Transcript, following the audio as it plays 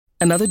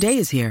Another day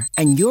is here,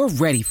 and you're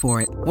ready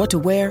for it. What to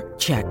wear?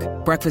 Check.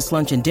 Breakfast,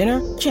 lunch, and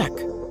dinner? Check.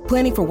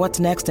 Planning for what's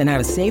next and how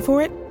to save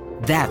for it?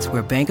 That's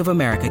where Bank of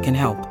America can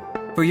help.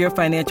 For your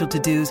financial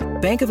to-dos,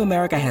 Bank of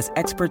America has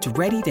experts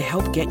ready to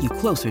help get you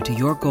closer to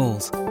your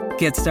goals.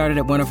 Get started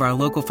at one of our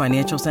local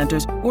financial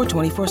centers or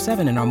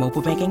 24/7 in our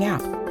mobile banking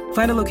app.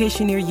 Find a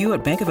location near you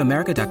at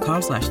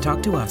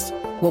bankofamerica.com/talktous.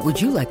 What would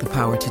you like the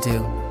power to do?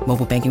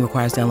 Mobile banking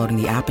requires downloading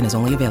the app and is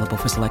only available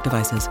for select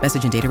devices.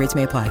 Message and data rates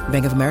may apply.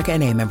 Bank of America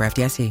N.A., member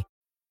FDIC.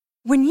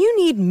 When you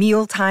need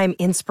mealtime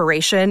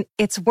inspiration,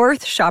 it's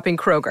worth shopping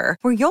Kroger,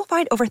 where you'll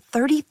find over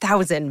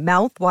 30,000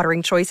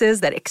 mouth-watering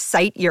choices that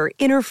excite your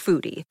inner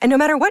foodie. And no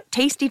matter what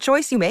tasty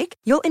choice you make,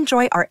 you'll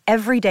enjoy our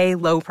everyday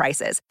low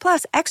prices,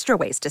 plus extra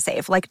ways to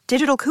save, like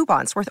digital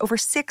coupons worth over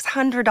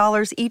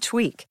 $600 each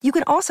week. You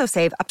can also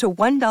save up to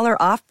 $1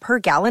 off per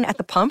gallon at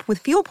the pump with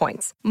fuel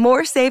points.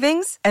 More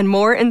savings and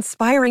more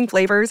inspiring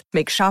flavors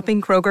make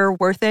shopping Kroger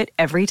worth it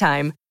every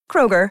time.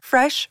 Kroger,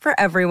 fresh for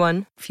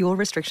everyone. Fuel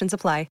restrictions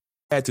apply.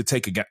 Had to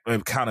take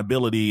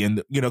accountability,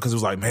 and because it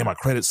was like, man, my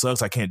credit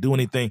sucks, I can't do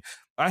anything.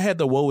 I had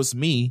the woe is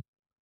me.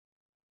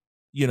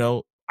 I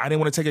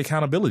didn't want to take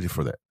accountability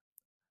for that.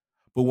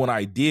 But when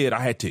I did, I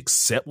had to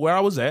accept where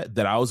I was at,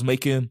 that I was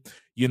making,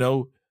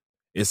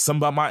 it's something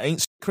about my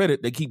ain't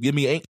credit. They keep giving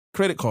me ain't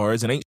credit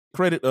cards and ain't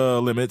credit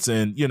limits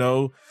and,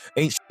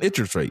 ain't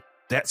interest rate.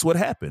 That's what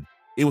happened.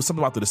 It was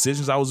something about the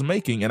decisions I was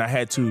making, and I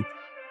had to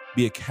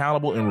be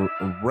accountable and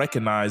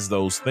recognize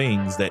those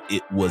things, that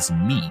it was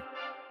me.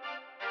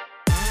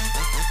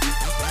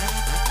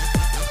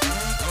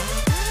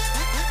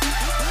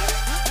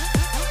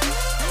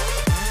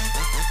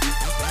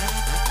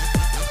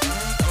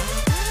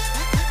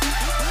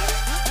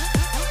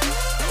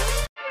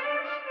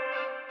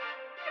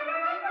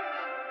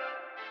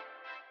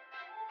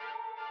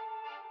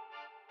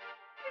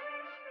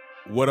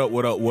 What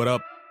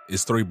up?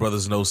 It's Three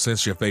Brothers No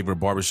Sense, your favorite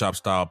barbershop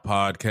style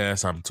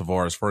podcast. I'm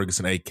Tavares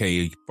Ferguson,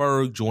 a.k.a.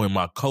 Ferg, join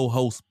my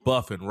co-host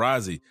Buff and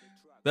Rozzy.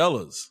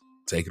 Fellas,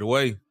 take it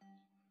away.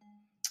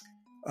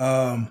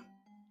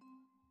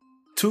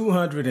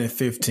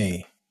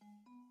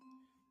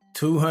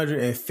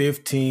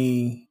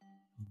 215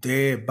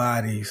 dead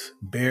bodies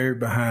buried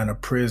behind a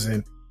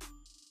prison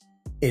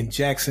in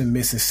Jackson,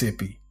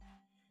 Mississippi.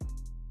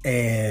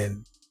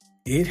 And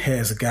it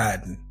has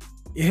gotten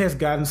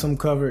some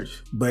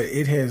coverage, but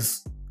it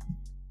has,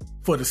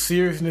 for the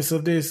seriousness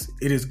of this,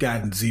 it has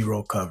gotten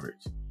zero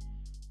coverage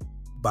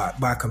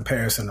by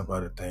comparison of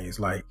other things.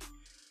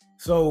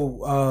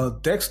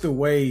 Dexter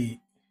Wade,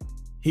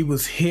 he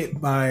was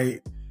hit by,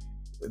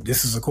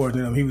 this is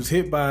according to him, he was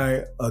hit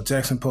by a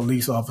Jackson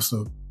police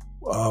officer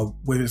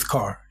with his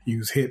car. He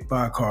was hit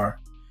by a car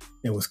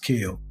and was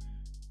killed.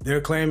 They're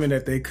claiming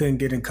that they couldn't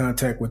get in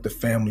contact with the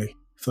family,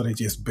 so they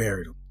just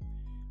buried him.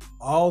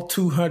 All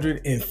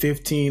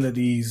 215 of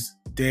these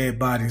dead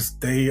bodies,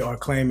 they are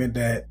claiming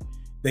that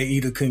they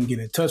either couldn't get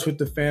in touch with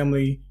the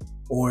family,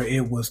 or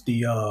it was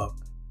the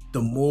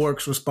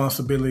morgue's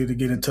responsibility to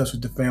get in touch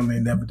with the family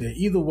and never did.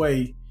 Either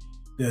way,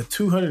 there are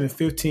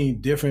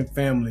 215 different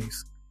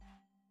families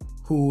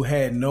who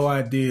had no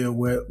idea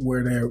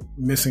where their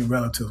missing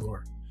relatives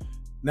were.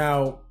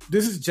 Now,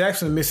 this is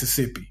Jackson,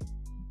 Mississippi.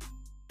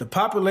 The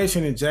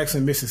population in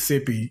Jackson,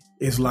 Mississippi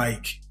is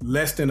like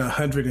less than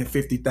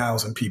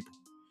 150,000 people.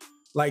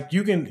 Like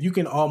you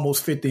can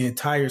almost fit the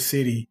entire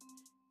city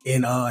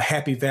in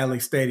Happy Valley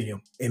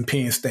Stadium in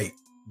Penn State.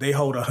 They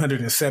hold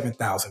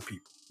 107,000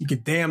 people. You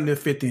could damn near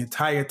fit the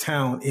entire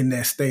town in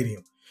that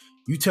stadium.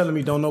 You telling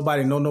me don't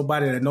nobody know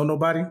nobody that know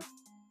nobody?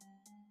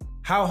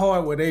 How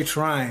hard were they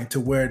trying to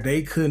where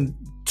they couldn't,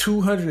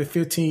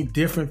 215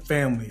 different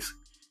families,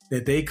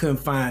 that they couldn't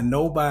find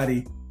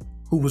nobody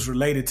who was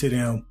related to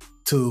them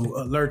to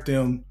alert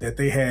them that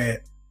they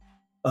had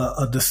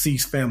a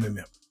deceased family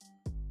member?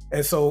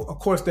 And so, of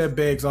course, that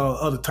begs all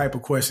other type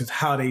of questions,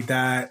 how they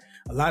died.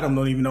 A lot of them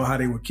don't even know how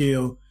they were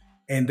killed.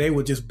 And they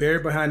were just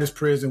buried behind this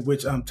prison,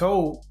 which I'm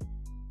told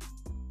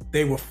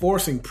they were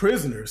forcing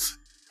prisoners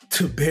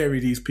to bury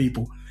these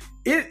people.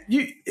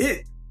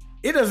 It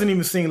doesn't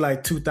even seem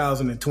like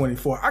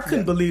 2024. I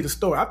couldn't believe the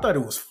story. I thought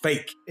it was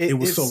fake. It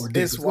was so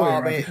ridiculous. It's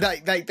wild, man.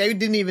 Like they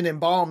didn't even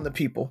embalm the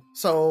people.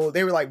 So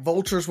they were like,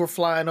 vultures were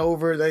flying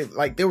over.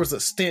 There was a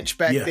stench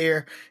back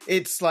there.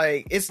 It's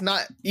like, it's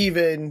not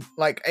even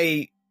like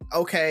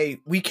okay,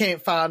 we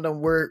can't find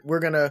them. We're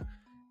gonna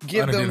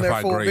give them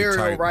their full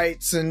burial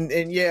rights and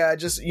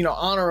just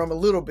honor them a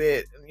little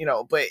bit,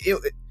 But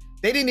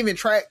they didn't even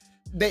track.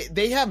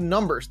 They have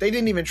numbers. They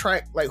didn't even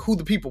track like who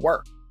the people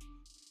were.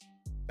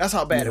 That's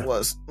how bad it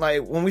was.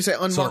 Like when we say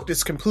unmarked,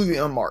 it's completely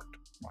unmarked.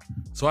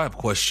 So I have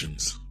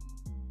questions.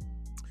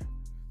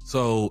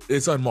 So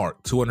it's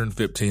unmarked,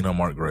 215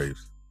 unmarked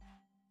graves.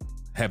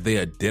 Have they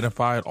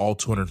identified all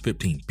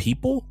 215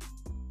 people?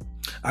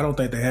 I don't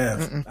think they have.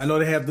 Mm-mm. I know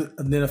they have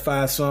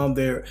identified some.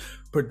 They're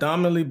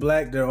predominantly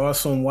black. There are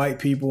some white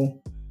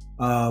people,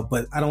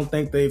 but I don't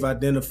think they've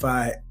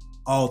identified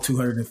all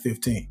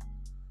 215.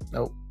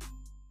 Nope.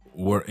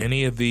 Were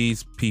any of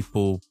these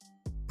people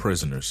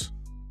prisoners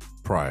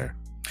prior?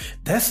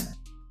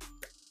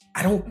 I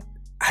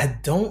I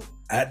don't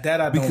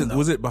know.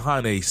 Was it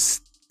behind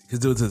because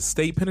there was a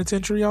state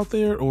penitentiary out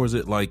there, or is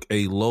it like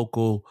a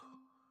local?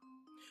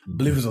 I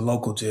believe it's a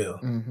local jail.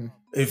 Mm-hmm.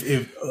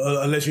 If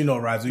unless you know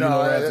Razi,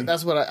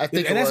 that's what I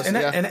think it was.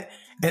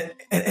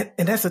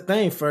 And that's the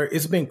thing, for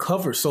it's been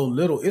covered so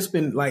little. It's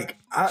been like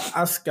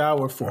I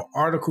scoured for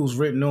articles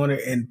written on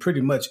it, and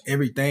pretty much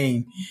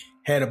everything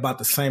had about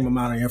the same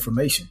amount of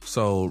information.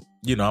 So,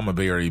 I'm a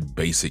very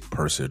basic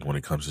person when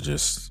it comes to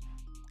just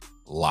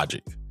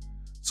logic.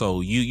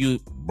 So you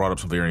brought up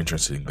some very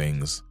interesting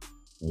things.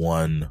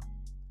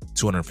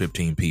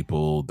 215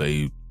 people,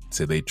 they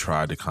said they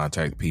tried to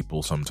contact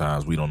people.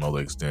 Sometimes we don't know the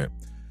extent.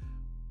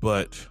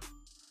 But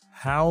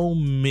how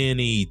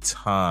many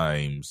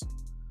times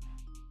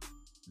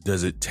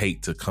does it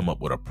take to come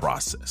up with a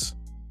process?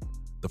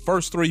 The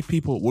first 3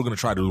 people we're going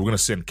to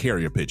send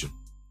carrier pigeon.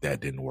 That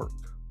didn't work.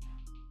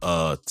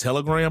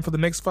 Telegram for the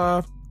next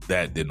 5.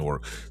 That didn't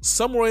work.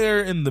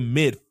 Somewhere in the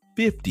mid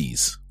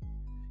 50s,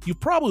 you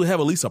probably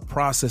have at least a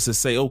process to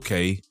say,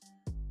 okay,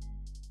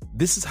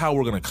 this is how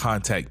we're going to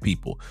contact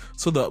people.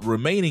 So the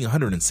remaining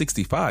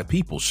 165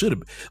 people should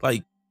have,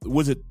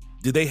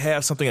 did they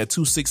have something at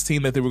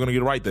 216 that they were going to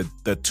get right? The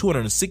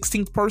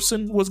 216th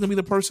person was going to be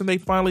the person they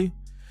finally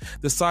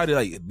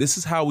decided, this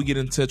is how we get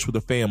in touch with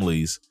the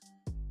families.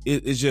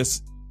 It's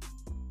just,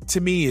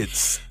 to me,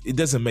 it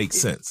doesn't make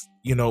sense.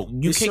 You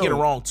can't get it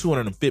wrong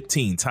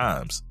 215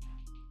 times.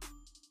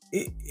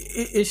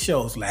 It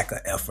shows lack of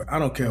effort. I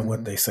don't care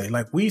what they say.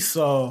 Like we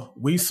saw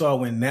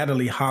when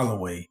Natalie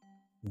Holloway,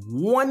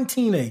 one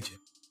teenager,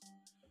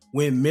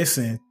 went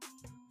missing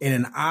in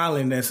an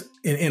island that's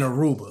in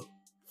Aruba,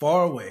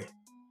 far away.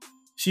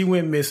 She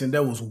went missing.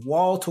 There was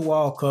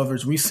wall-to-wall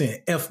coverage. We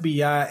sent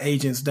FBI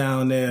agents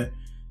down there.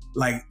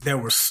 Like there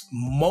were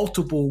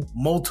multiple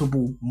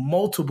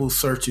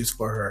searches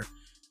for her.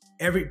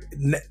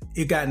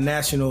 It got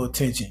national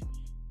attention.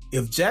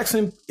 If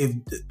Jackson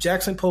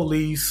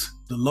police,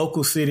 the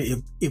local city,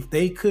 if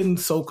they couldn't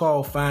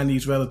so-called find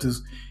these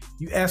relatives,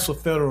 you ask for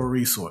federal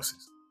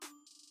resources.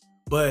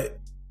 But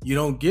you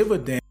don't give a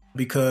damn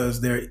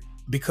because they're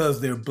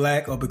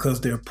black or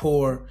because they're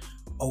poor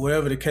or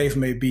whatever the case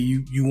may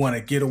be. You want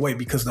to get away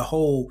because the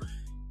whole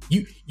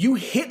you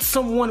hit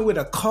someone with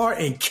a car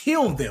and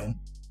killed them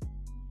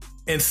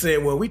and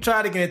said, well, we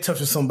tried to get in touch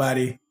with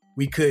somebody,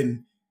 we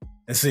couldn't.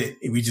 That's it.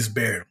 We just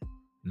buried them.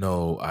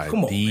 No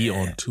ID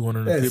on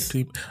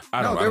 215.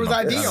 There was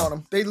ID on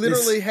them. They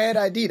literally had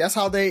ID. That's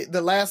how the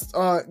last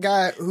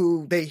guy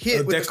who they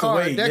hit with Dexter the car,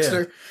 Wade,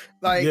 Dexter,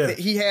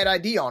 he had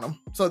ID on him,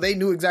 so they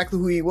knew exactly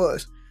who he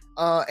was.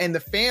 And the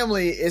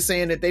family is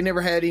saying that they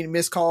never had any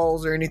missed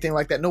calls or anything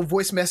like that. No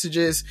voice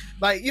messages.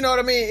 You know what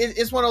I mean?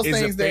 It's one of those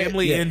things. The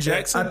family in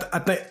Jackson? I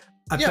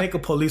think a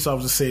police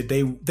officer said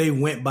they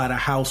went by the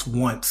house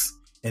once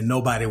and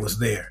nobody was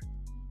there.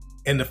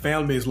 And the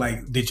family is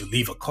like, did you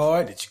leave a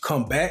card? Did you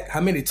come back?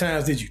 How many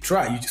times did you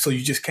try? So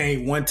you just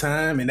came one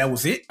time and that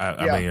was it?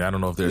 I mean, I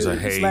don't know if there's a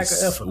haze. Lack of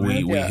effort,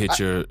 we hit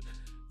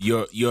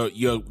your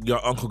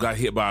uncle got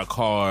hit by a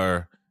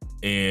car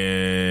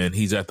and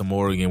he's at the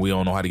morgue and we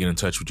don't know how to get in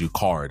touch with you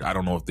card. I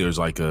don't know if there's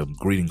like a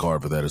greeting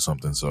card for that or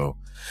something. So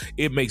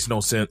it makes no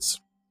sense.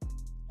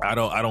 I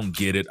don't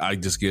get it. I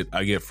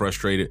get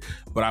frustrated.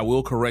 But I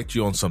will correct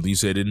you on something. You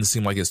said it didn't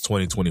seem like it's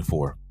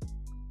 2024.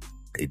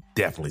 It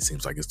definitely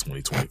seems like it's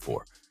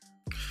 2024.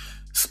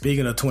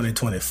 Speaking of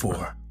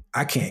 2024,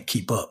 I can't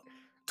keep up.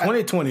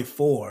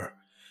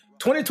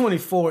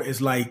 2024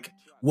 is like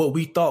what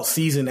we thought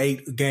season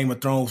 8 of Game of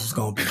Thrones was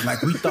going to be.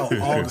 Like we thought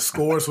all the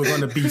scores were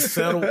going to be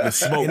settled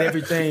and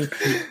everything.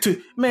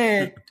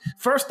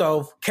 First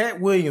off,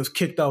 Cat Williams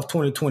kicked off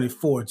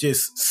 2024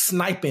 just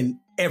sniping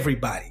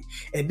everybody.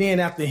 And then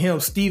after him,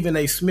 Stephen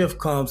A. Smith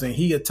comes and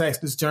he attacks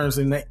this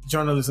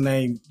journalist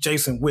named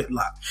Jason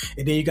Whitlock.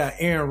 And then you got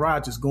Aaron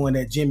Rodgers going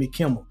at Jimmy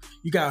Kimmel.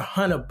 You got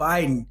Hunter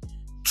Biden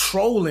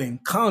trolling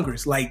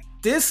Congress. Like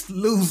this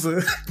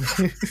loser,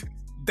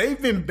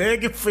 they've been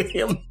begging for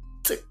him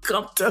to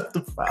come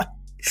testify.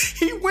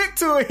 He went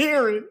to a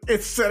hearing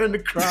and sat in the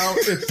crowd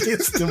and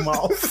pissed him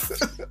off.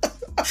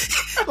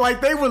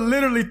 Like they were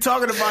literally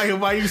talking about him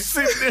while he was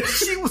sitting there.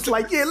 She was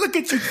like, yeah, look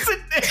at you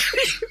sitting there.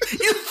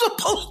 You're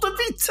supposed to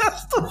be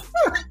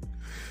testifying.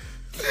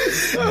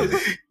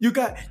 You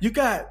got,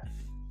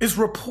 it's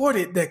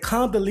reported that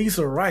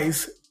Condoleezza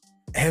Rice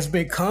has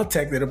been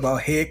contacted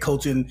about head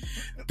coaching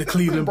the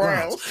Cleveland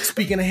Browns.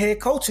 Speaking of head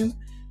coaches,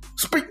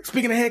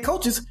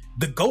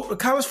 the GOAT of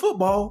college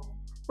football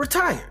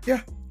retired.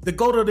 Yeah. The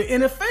GOAT of the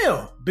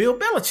NFL, Bill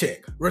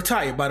Belichick,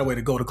 retired. By the way,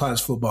 the GOAT of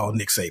college football,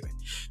 Nick Saban.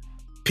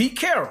 Pete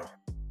Carroll,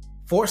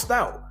 forced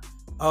out.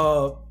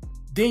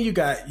 Then you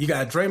got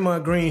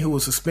Draymond Green, who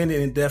was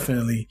suspended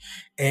indefinitely,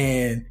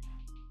 and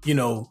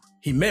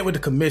he met with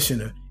the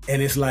commissioner,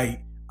 and it's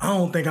like, I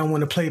don't think I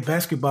want to play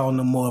basketball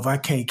no more if I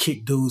can't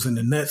kick dudes in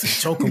the nuts and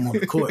choke them on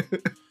the court.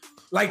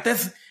 Like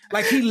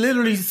he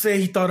literally said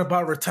he thought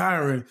about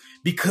retiring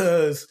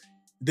because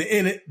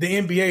the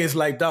NBA is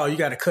like, dog, you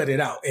got to cut it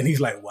out. And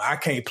he's like, well, I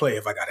can't play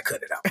if I got to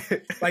cut it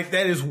out. Like,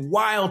 that is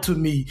wild to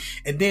me.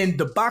 And then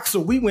the boxer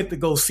we went to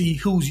go see,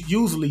 who's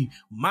usually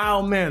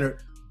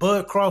mild-mannered,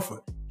 Bud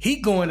Crawford,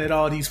 he going at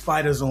all these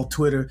fighters on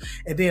Twitter.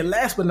 And then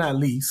last but not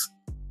least,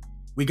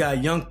 we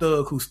got Young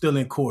Thug who's still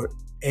in court.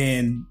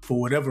 And for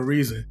whatever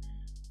reason,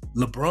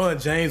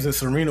 LeBron James and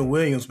Serena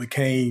Williams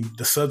became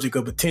the subject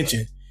of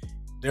attention.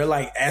 They're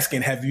like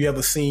asking, have you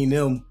ever seen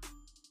them?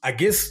 I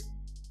guess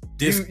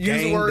this use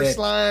game the word that,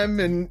 slime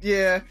and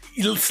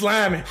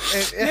sliming.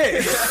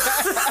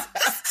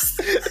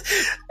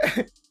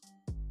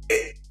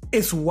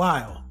 It's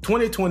wild.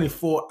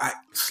 2024.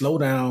 Slow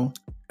down.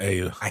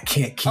 Hey, I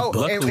can't keep up.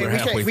 And we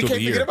can't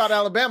forget about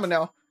Alabama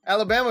now.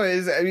 Alabama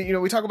is,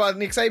 we talk about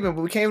Nick Saban,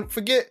 but we can't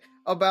forget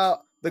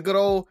about the good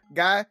old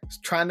guy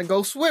trying to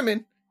go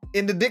swimming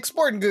in the Dick's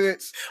Sporting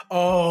Goods.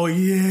 Oh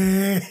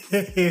yeah,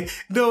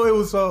 no, it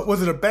was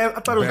it a Bass?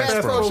 I thought it was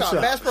Bass Pro Shop.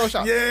 Bass Pro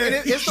Shop. Yeah, and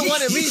it's the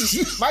one in me.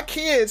 My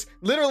kids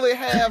literally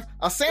have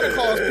a Santa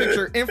Claus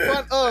picture in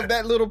front of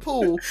that little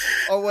pool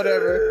or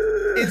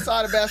whatever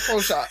inside of Bass Pro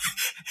Shop.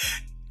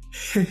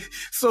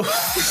 So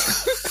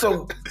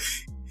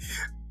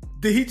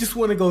did he just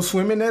want to go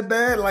swimming that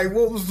bad? Like,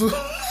 what was the?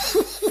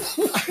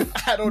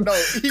 I don't know.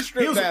 He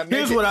stripped down.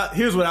 Here's what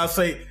I'll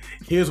say.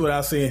 Here's what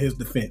I'll say in his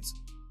defense.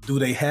 Do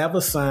they have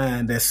a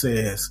sign that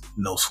says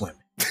no swimming?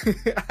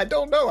 I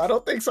don't know. I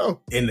don't think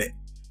so. In it.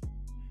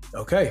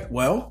 Okay.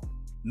 Well,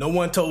 no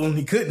one told him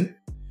he couldn't.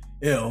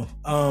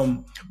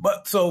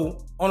 But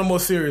so on a more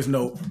serious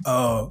note,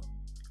 last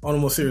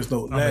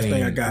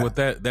thing I got. With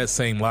that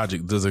same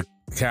logic, does a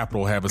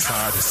Capitol have a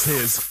sign that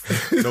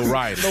says no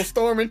riding? No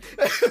storming?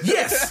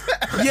 Yes.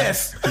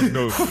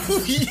 No.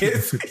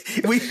 Yes.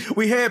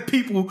 We had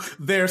people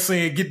there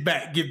saying, get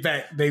back.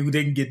 They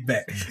didn't get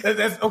back.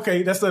 That's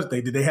okay. That's the other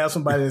thing. Did they have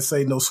somebody that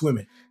say no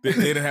swimming? They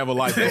didn't have a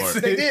lifeguard.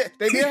 They did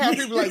have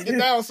people like, get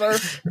down, sir.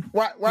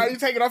 Why are you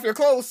taking off your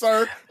clothes,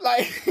 sir?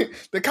 Like,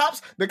 the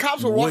cops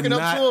were walking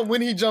up to him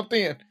when he jumped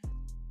in.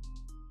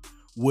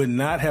 Would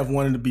not have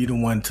wanted to be the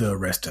one to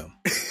arrest him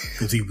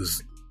because he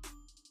was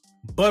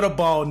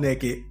butterball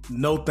naked.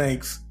 No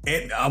thanks.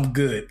 And I'm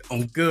good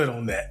on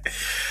that.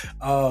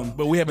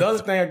 But we haven't. The other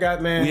thing I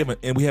got, man,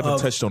 we haven't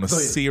touched on a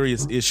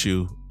serious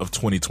issue of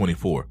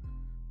 2024.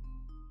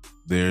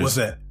 What's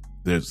that?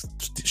 There's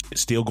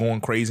still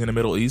going crazy in the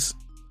Middle East.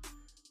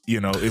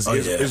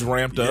 It's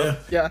ramped up.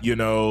 Yeah.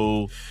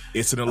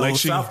 It's an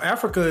election. South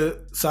Africa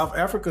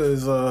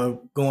is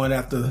going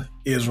after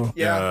Israel.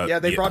 Yeah.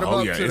 They brought him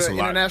up to the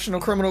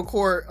International Criminal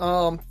Court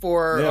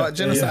for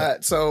genocide.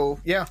 Yeah. So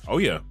yeah. Oh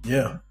yeah.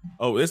 Yeah.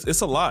 Oh,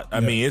 it's a lot. I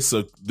mean,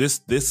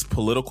 this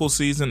political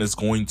season is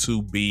going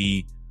to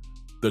be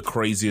the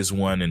craziest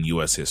one in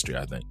U.S. history.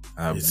 I think.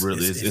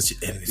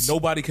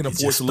 Nobody can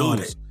afford to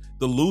lose.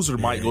 The loser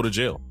might go to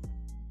jail.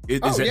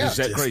 Is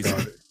that crazy?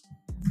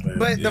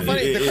 But the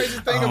crazy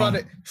thing about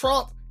it,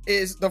 Trump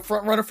is the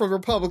front runner for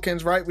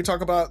Republicans, right? We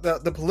talk about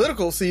the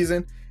political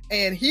season,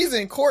 and he's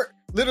in court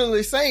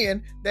literally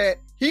saying that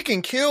he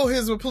can kill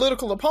his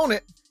political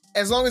opponent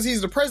as long as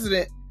he's the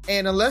president,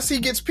 and unless he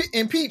gets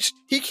impeached,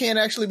 he can't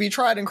actually be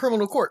tried in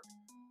criminal court,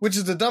 which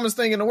is the dumbest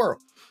thing in the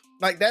world.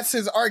 Like, that's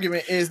his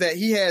argument, is that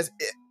he has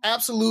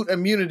absolute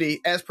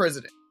immunity as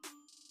president.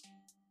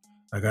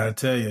 I gotta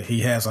tell you, he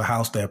has a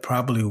house that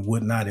probably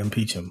would not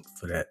impeach him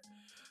for that.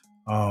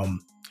 I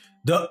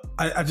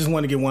just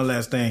want to get one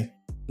last thing.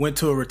 Went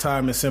to a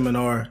retirement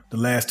seminar the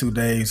last 2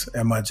 days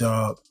at my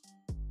job.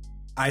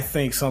 I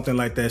think something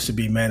like that should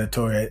be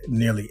mandatory at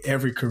nearly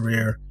every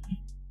career.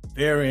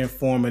 Very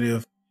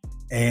informative.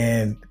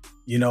 And,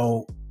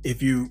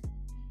 if you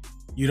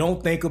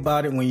don't think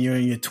about it when you're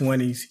in your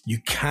 20s,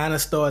 you kind of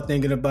start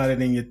thinking about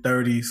it in your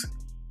 30s.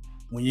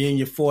 When you're in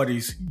your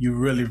 40s, you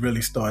really,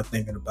 really start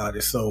thinking about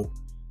it. So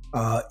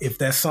if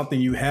that's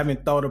something you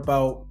haven't thought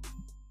about,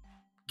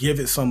 give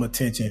it some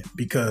attention,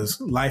 because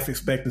life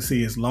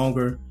expectancy is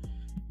longer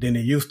than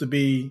it used to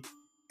be,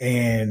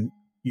 and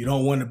you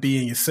don't want to be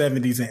in your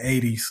 70s and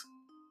 80s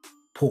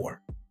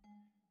poor.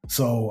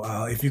 So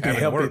if you can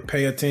help it,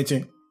 pay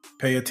attention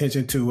to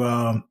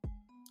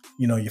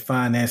your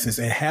finances,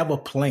 and have a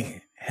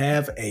plan,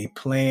 have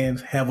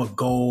a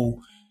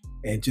goal,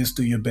 and just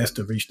do your best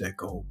to reach that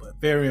goal. But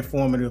very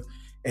informative.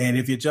 And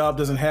if your job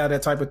doesn't have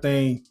that type of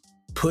thing,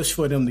 push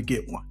for them to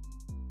get one.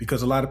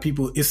 Because a lot of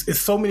people, it's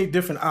so many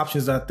different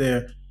options out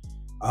there.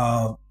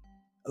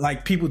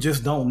 Like, people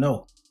just don't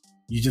know.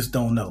 You just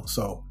don't know.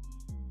 So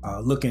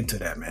look into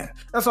that, man.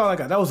 That's all I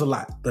got. That was a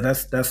lot, but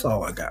that's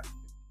all I got.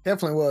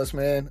 Definitely was,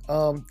 man.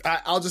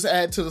 I'll just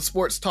add to the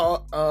sports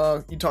talk.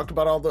 You talked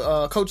about all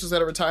the coaches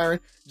that are retiring.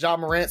 Ja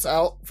Morant's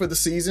out for the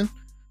season.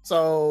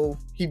 So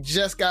he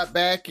just got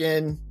back,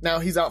 and now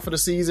he's out for the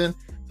season.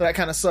 So that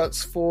kind of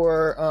sucks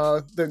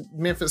for the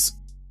Memphis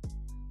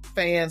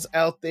fans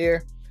out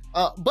there.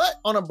 But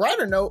on a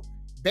brighter note,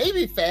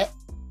 Baby Phat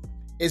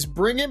is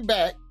bringing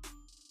back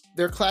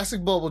their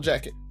classic bubble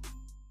jacket.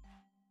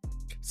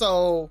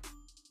 So,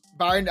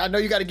 Byron, I know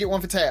you got to get one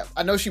for Tab.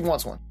 I know she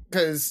wants one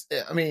because,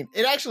 I mean,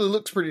 it actually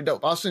looks pretty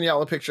dope. I'll send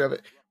y'all a picture of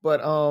it.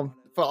 But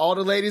for all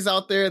the ladies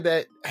out there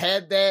that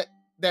had that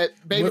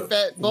baby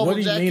fat bubble jacket. What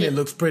do you mean it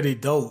looks pretty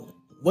dope?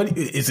 What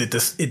is it?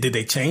 Did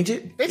they change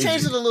it? They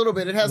changed it a little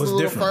bit. It has a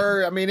little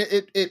fur. I mean,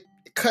 it's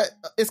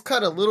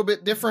cut a little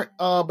bit different,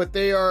 but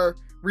they are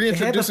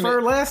reintroducing it. Had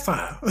the fur last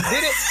time. Did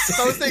it?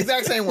 So it's the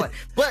exact same one,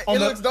 but it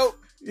looks dope.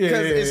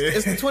 Because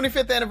it's the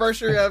 25th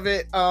anniversary of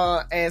it,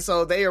 and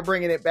so they are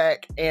bringing it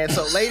back. And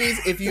so, ladies,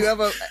 if you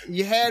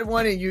had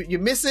one and you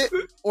miss it,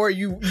 or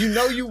you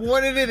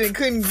wanted it and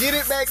couldn't get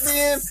it back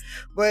then,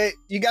 but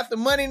you got the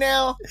money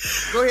now,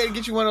 go ahead and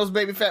get you one of those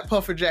baby fat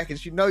puffer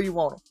jackets. You know you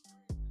want them.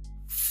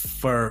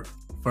 Fur,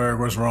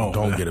 what's wrong?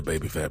 Don't get a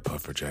baby fat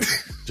puffer jacket.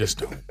 Just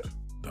don't.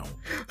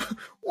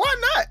 Why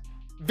not?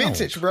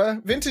 Vintage,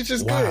 bruh. Vintage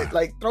is good.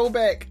 Like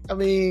throwback. I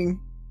mean.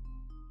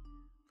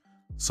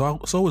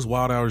 So is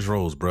Wild Hours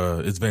Rose,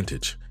 bruh. It's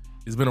vintage.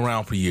 It's been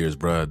around for years,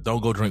 bruh.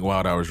 Don't go drink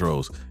Wild Hours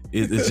Rose.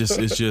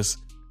 It's just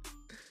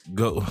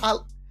go.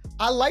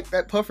 I like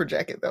that puffer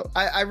jacket though.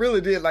 I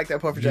really did like that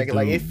puffer jacket.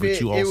 Like it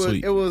fit.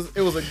 It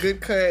was a good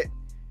cut.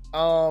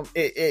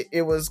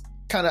 It was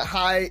kind of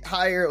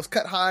higher. It was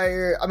cut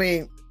higher. I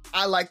mean,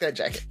 I like that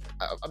jacket.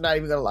 I'm not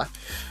even gonna lie.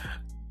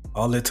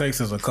 All it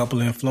takes is a couple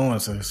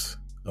influencers.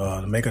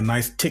 To make a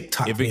nice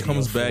TikTok. If it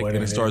comes back and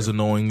it starts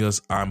annoying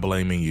us, I'm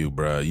blaming you,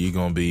 bro. You're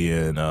gonna be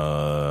in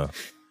the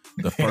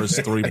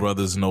first Three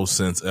Brothers No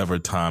Sense Ever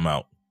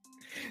timeout.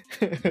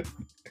 How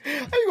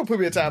you gonna put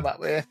me in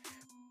timeout, man?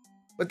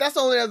 But that's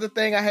the only other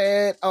thing I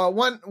had.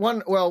 One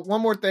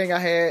more thing I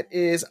had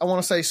is I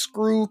want to say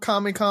screw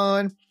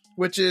Comic-Con,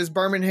 which is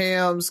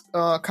Birmingham's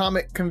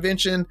comic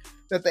convention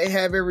that they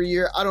have every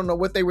year. I don't know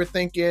what they were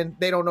thinking.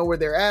 They don't know where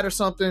they're at or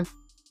something.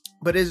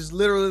 But it is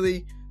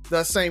literally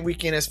the same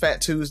weekend as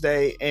Fat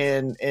Tuesday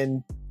and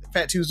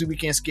Fat Tuesday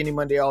weekend, Skinny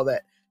Monday, all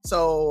that.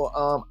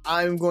 So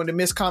I'm going to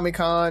miss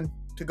Comic-Con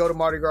to go to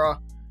Mardi Gras,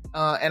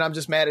 and I'm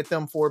just mad at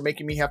them for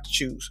making me have to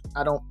choose.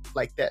 I don't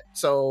like that.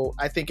 So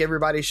I think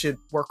everybody should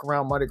work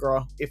around Mardi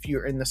Gras if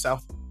you're in the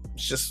South.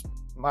 It's just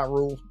my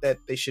rule that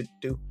they should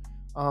do.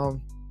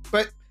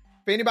 But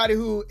for anybody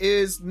who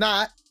is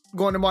not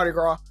going to Mardi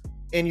Gras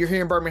and you're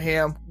here in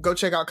Birmingham, go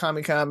check out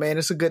Comic-Con, man.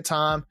 It's a good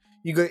time.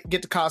 You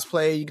get to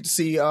cosplay. You get to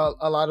see a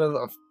lot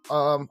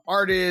of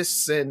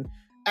artists and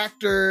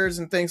actors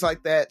and things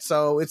like that.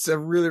 So it's a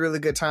really, really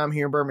good time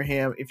here in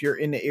Birmingham if you're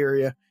in the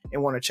area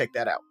and want to check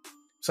that out.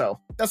 So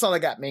that's all I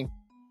got, man.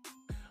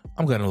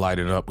 I'm going to light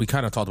it up. We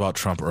kind of talked about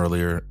Trump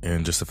earlier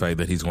and just the fact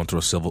that he's going through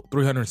a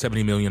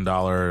 $370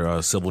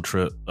 million civil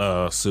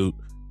suit,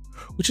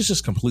 which is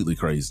just completely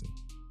crazy.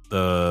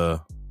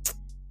 The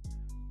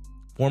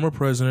former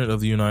president of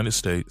the United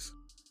States,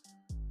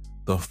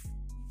 the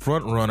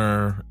front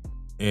runner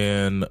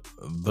in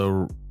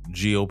the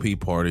GOP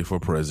party for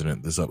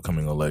president this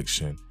upcoming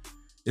election,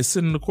 is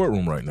sitting in the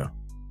courtroom right now.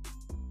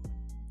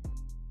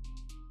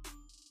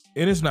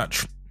 And it's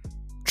not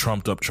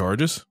trumped up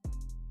charges.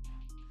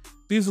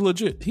 These are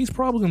legit. He's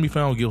probably going to be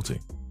found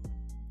guilty.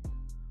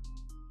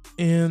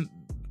 And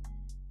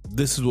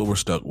this is what we're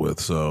stuck with.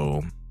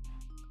 So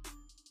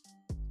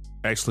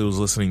actually I was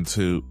listening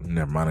to,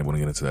 never mind, I want to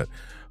get into that.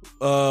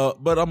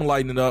 But I'm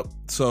lighting it up.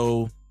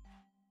 So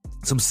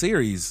some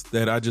series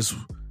that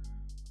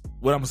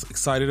what I'm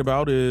excited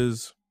about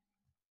is,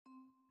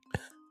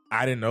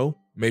 I didn't know,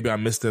 maybe I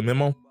missed the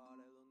memo.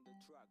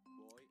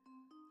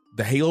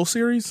 The Halo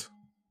series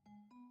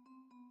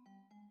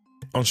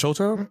on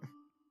Showtime.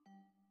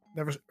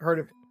 Never heard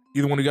of it.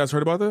 Either one of you guys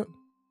heard about that?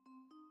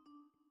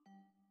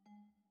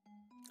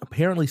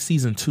 Apparently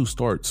season 2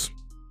 starts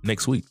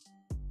next week.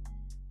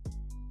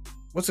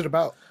 What's it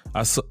about?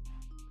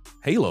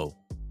 Halo.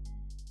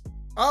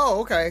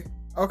 Oh, okay.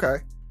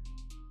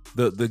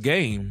 The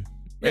game,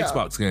 yeah.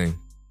 Xbox game.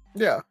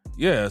 Yeah.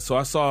 Yeah, so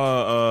I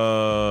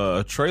saw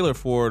a trailer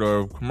for it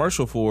or a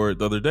commercial for it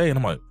the other day, and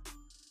I'm like,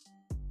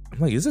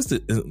 is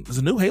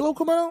a new Halo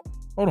coming out?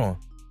 Hold on.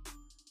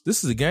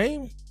 This is a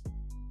game?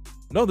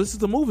 No, this is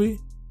the movie.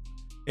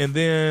 And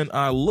then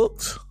I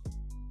looked,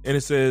 and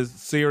it says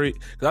series,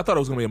 because I thought it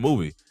was going to be a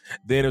movie.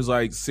 Then it was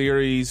like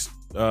series,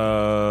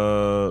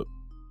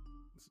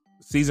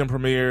 season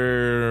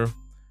premiere,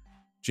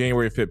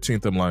 January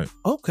 15th. I'm like,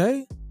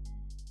 okay,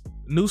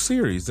 new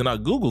series. Then I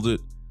Googled it.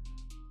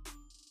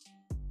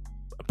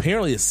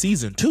 Apparently it's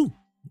season 2.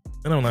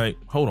 And I'm like,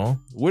 hold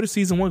on, where did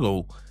season 1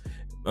 go?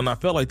 And I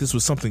felt like this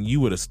was something you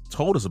would have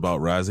told us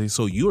about, Razi.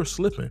 So you're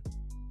slipping.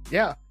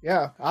 Yeah,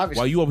 obviously.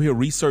 While you over here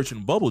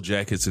researching bubble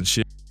jackets and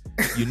shit,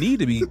 you need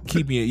to be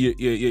keeping your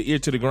ear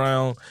to the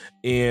ground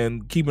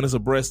and keeping us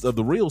abreast of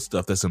the real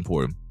stuff that's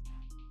important.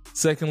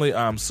 Secondly,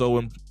 I'm so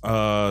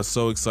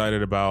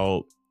excited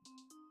about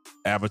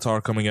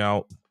Avatar coming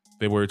out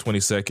February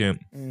 22nd.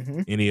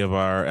 Mm-hmm. Any of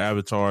our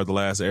Avatar, The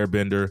Last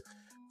Airbender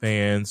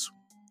fans,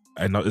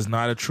 I know it's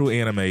not a true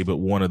anime, but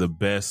one of the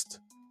best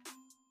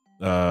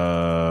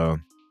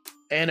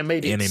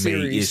animated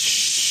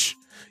series.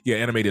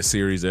 Animated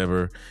series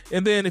ever.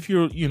 And then if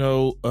you're,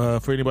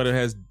 for anybody that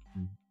has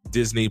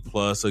Disney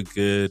Plus, a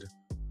good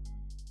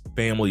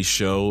family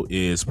show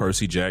is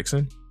Percy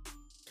Jackson.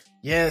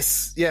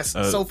 Yes.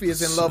 Sophie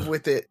is in love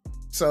with it.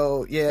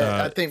 So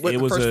I think the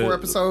first 4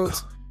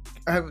 episodes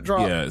have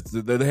dropped. Yeah,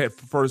 they had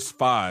first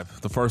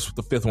 5.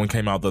 The fifth one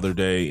came out the other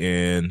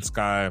day, and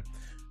Sky,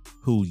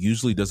 who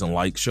usually doesn't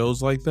like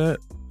shows like that,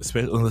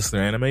 especially unless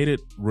they're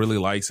animated, really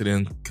likes it.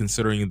 And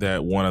considering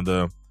that one of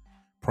the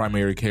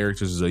primary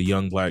characters is a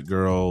young black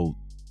girl,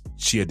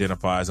 she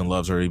identifies and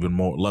loves her even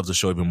more, loves the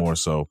show even more.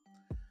 So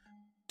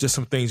just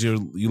some things you're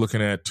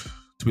looking at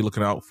to be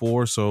looking out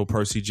for. So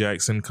Percy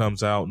Jackson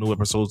comes out, new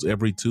episodes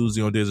every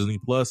Tuesday on Disney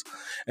Plus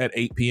at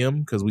 8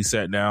 p.m. because we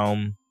sat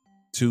down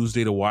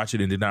Tuesday to watch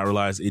it and did not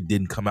realize it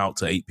didn't come out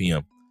to 8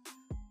 p.m.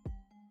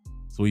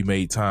 So we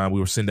made time. We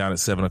were sitting down at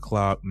 7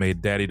 o'clock,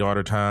 made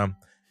daddy-daughter time,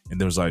 and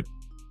there was like,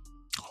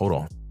 hold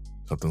on,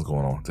 something's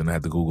going on. Then I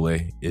had to Google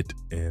it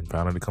and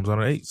found out it comes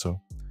out at 8. So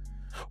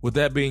with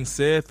that being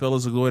said,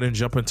 fellas, we'll go ahead and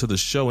jump into the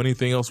show.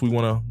 Anything else we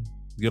want to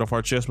get off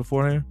our chest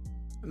beforehand?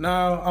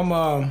 No,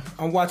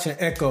 I'm watching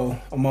Echo.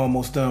 I'm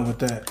almost done with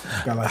that.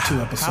 Got like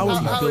 2 episodes. How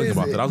are you feeling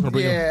about that? I was gonna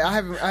bring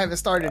I haven't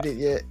started it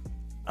yet.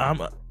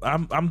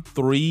 I'm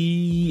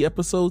 3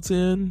 episodes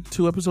in,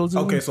 2 episodes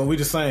in. Okay, so we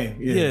the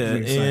same. Yeah,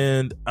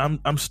 and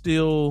I'm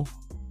still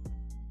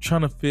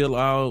trying to feel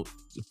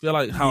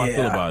like how I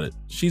feel about it.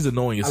 She's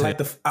annoying as hell.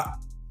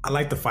 I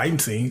like the fighting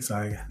scenes.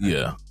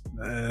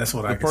 That's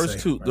what I can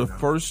say. The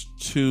first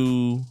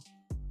 2.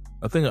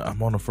 I think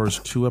I'm on the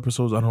first 2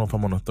 episodes. I don't know if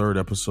I'm on the 3rd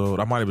episode.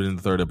 I might have been in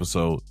the 3rd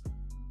episode.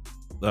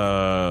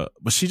 But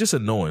she's just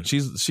annoying.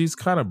 She's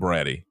kind of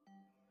bratty.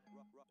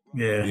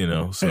 Yeah. You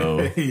know,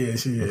 so. Yeah,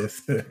 she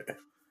is.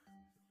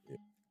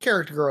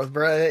 Character growth,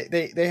 bro.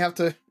 They have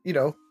to,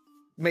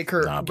 make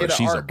her get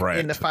an arc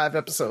in the 5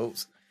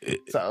 episodes.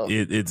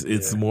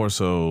 It's more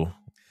so.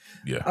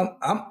 Yeah.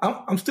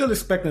 I'm still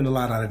expecting a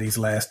lot out of these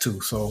last 2,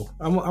 so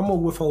I'm gonna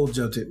withhold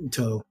judgment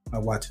until I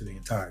watch the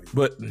entirety.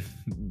 But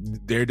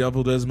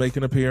Daredevil does make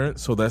an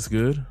appearance, so that's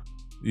good.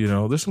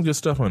 There's some good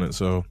stuff on it.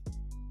 So,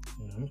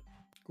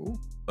 cool.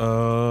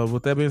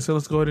 With that being said,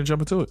 let's go ahead and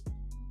jump into it.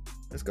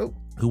 Let's go.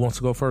 Who wants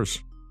to go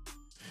first?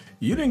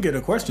 You didn't get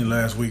a question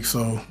last week,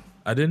 so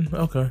I didn't.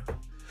 Okay.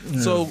 Yeah.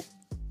 So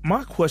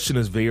my question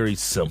is very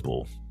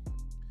simple.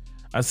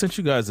 I sent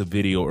you guys a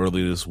video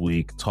earlier this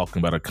week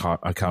talking about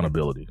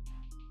accountability.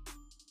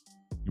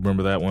 You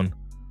remember that one?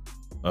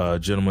 A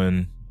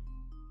gentleman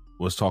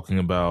was talking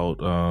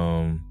about,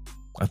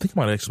 I think it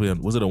might actually,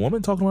 was it a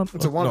woman talking about?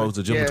 It's a woman. No, it was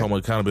a gentleman talking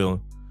about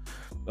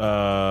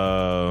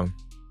accountability.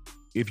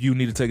 If you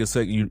need to take a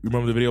second, you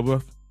remember the video,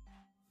 Buff?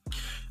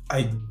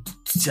 I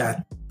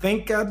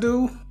think I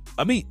do.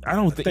 I mean, I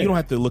don't think you don't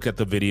have to look at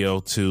the video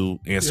to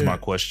answer my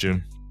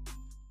question.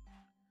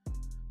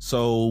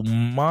 So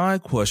my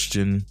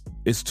question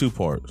is 2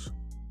 parts.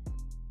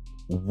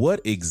 What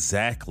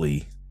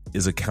exactly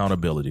is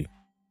accountability?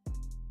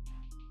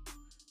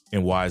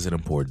 And why is it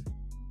important?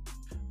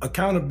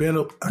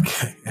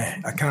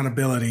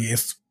 Accountability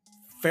is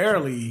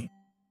fairly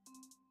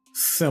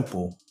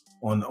simple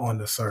on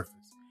the surface.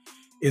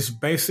 It's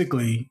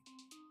basically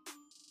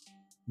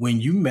when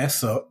you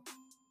mess up,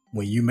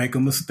 when you make a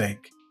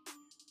mistake,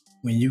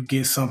 when you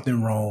get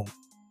something wrong,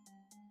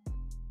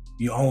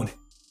 you own it.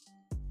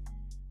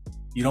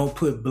 You don't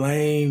put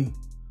blame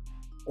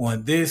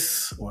on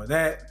this or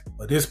that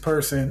or this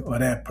person or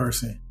that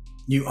person.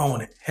 You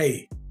own it.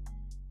 Hey,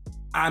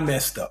 I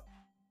messed up.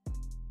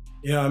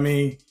 You know what I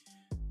mean?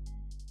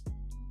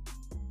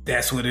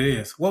 That's what it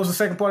is. What was the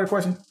second part of the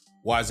question?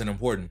 Why is it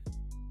important?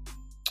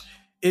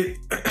 It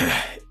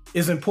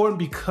is important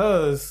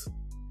because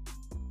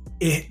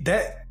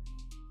that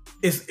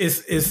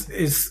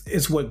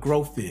is what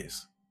growth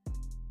is.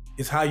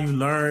 It's how you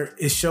learn.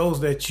 It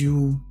shows that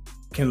you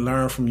can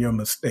learn from your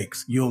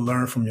mistakes. You'll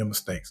learn from your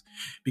mistakes.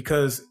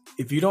 Because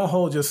if you don't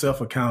hold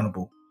yourself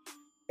accountable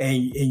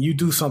and you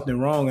do something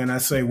wrong, and I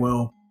say,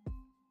 well,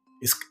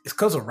 it's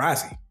because of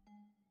Rozzy.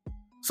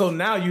 So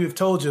now you have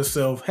told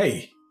yourself,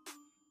 hey,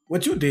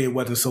 what you did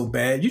wasn't so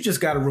bad. You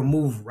just got to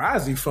remove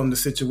Rozzy from the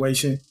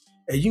situation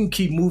and you can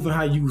keep moving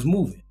how you was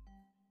moving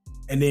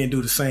and then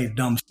do the same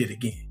dumb shit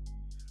again.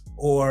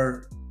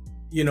 Or,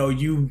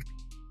 you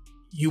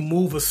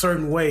move a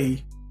certain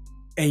way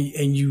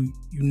and you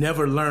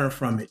never learn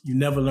from it. You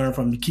never learn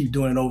from it. You keep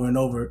doing it over and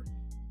over,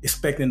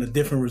 expecting a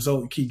different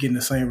result. You keep getting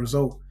the same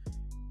result.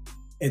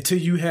 Until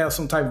you have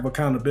some type of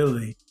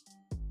accountability,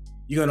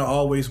 you're going to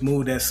always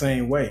move that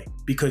same way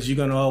because you're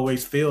going to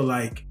always feel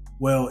like,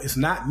 well, it's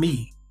not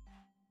me.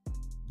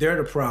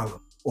 They're the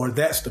problem or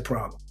that's the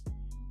problem.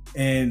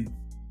 And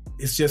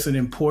it's just an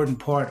important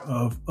part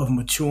of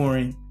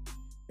maturing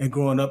and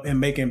growing up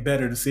and making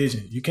better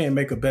decisions. You can't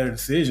make a better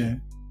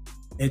decision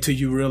until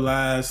you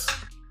realize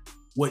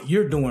what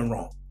you're doing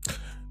wrong.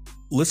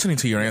 Listening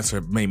to your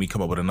answer made me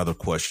come up with another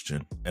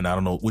question. And I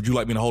don't know, would you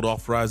like me to hold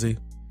off, Rozzy?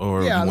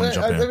 Or yeah, you want to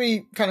jump in? Let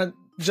me kind of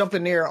jump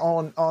in there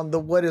on the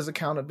what is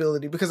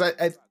accountability, because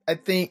I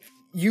think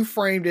you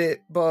framed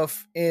it,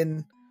 Buff,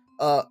 in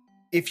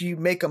if you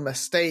make a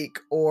mistake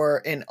or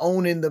in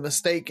owning the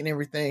mistake and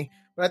everything.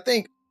 But I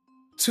think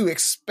to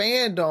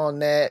expand on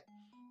that,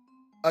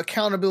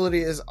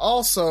 accountability is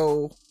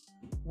also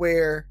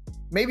where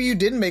maybe you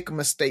didn't make a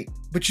mistake,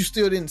 but you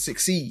still didn't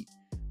succeed.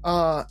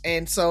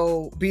 And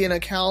so being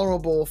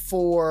accountable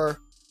for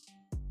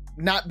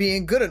not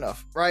being good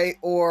enough, right?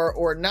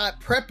 Or not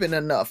prepping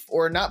enough,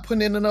 or not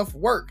putting in enough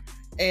work,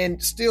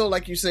 and still,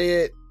 like you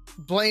said,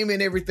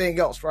 blaming everything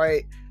else,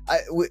 right?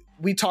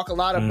 We talk a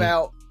lot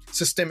about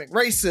systemic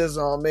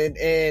racism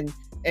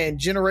and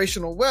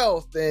generational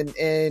wealth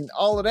and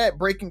all of that,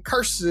 breaking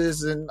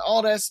curses and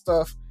all that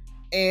stuff.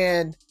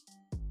 And,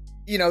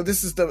 you know,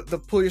 this is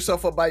the pull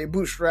yourself up by your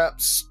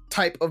bootstraps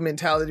type of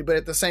mentality. But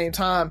at the same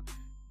time,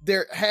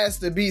 there has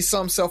to be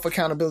some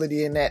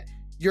self-accountability in that.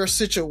 Your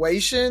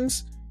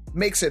situations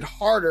makes it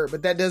harder,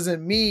 but that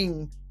doesn't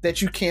mean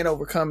that you can't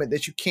overcome it,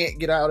 that you can't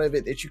get out of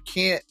it, that you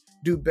can't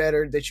do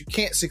better, that you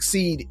can't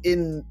succeed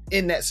in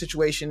that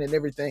situation and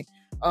everything.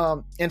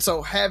 And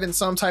so having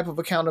some type of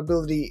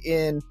accountability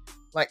in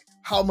like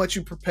how much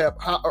you prep,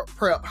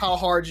 how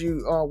hard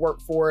you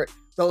work for it,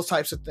 those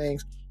types of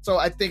things. So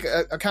I think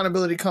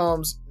accountability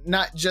comes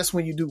not just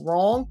when you do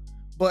wrong,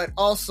 but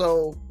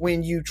also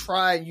when you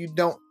try and you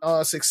don't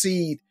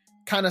succeed,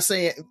 kind of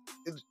saying,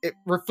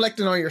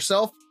 reflecting on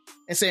yourself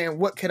and saying,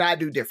 what could I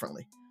do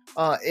differently?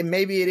 And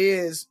maybe it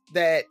is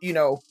that, you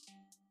know,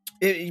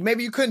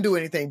 maybe you couldn't do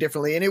anything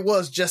differently, and it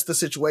was just the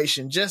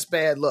situation, just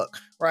bad luck,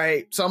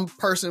 right? Some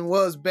person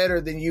was better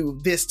than you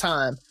this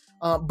time,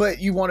 but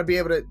you want to be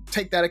able to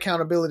take that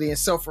accountability and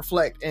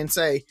self-reflect and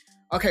say,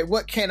 okay,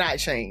 what can I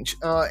change?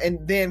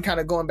 And then kind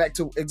of going back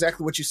to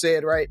exactly what you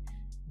said, right?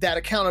 That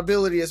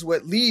accountability is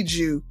what leads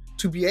you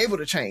to be able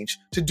to change,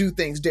 to do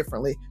things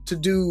differently, to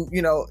do,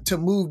 you know, to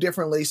move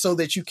differently so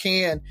that you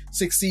can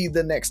succeed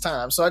the next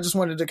time. So I just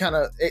wanted to kind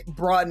of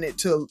broaden it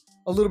to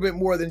a little bit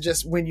more than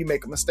just when you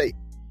make a mistake.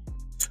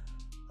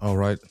 All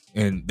right.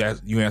 And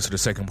that you answered the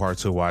second part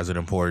too. Why is it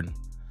important?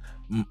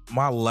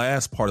 My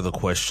last part of the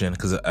question,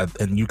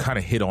 and you kind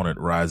of hit on it,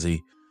 Razi,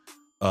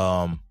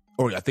 or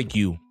I think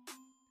you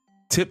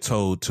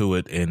tiptoed to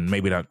it and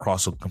maybe not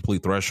cross a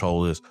complete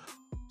threshold, is,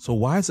 so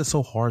why is it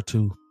so hard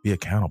to be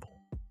accountable?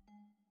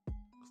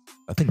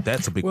 I think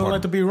that's a big part. We don't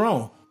like to be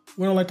wrong.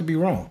 We don't like to be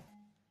wrong.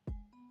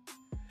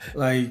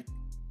 Like,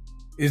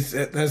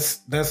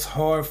 that's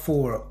hard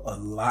for a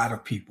lot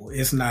of people.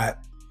 It's not,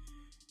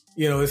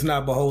 you know, it's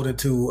not beholden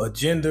to a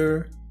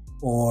gender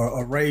or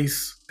a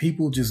race.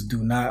 People just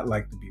do not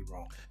like to be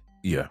wrong.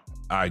 Yeah,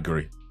 I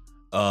agree.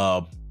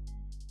 And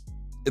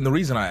the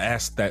reason I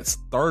asked that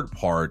third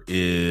part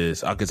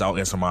is, I guess I'll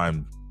answer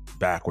mine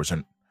backwards.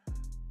 And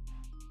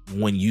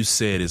when you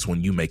said is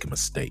when you make a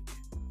mistake.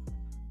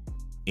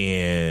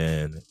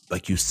 And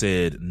like you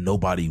said,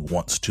 nobody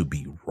wants to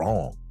be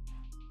wrong.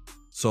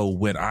 So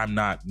when I'm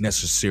not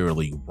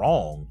necessarily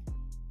wrong,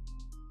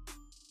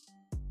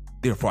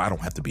 therefore I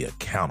don't have to be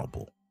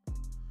accountable.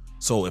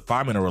 So if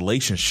I'm in a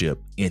relationship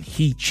and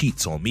he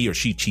cheats on me or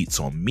she cheats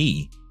on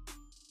me,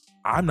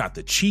 I'm not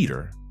the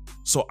cheater,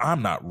 so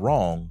I'm not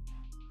wrong.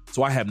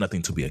 So I have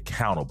nothing to be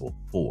accountable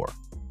for.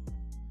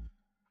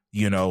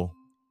 You know,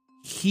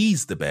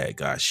 he's the bad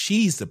guy.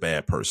 She's the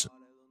bad person.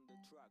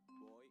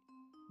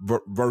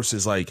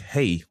 Versus like,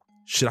 hey,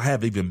 should I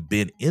have even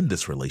been in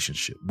this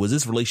relationship? Was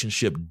this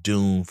relationship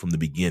doomed from the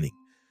beginning?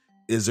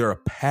 Is there a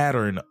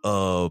pattern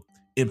of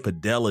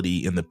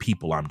infidelity in the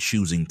people I'm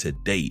choosing to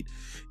date?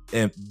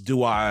 And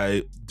do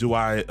I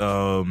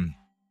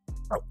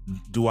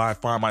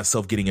find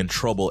myself getting in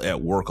trouble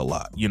at work a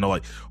lot? You know,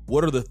 like,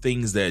 what are the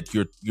things that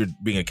you're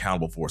being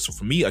accountable for? So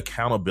for me,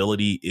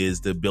 accountability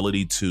is the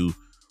ability to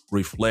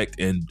reflect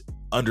and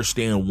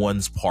understand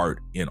one's part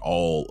in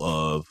all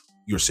of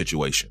your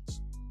situations.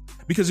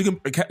 Because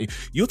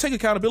you'll take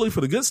accountability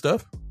for the good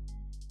stuff,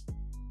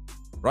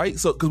 right?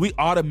 So, because we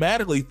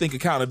automatically think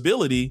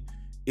accountability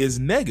is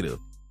negative.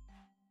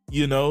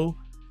 You know,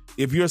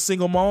 if you're a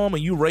single mom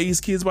and you raise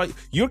kids,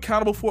 you're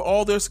accountable for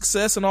all their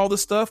success and all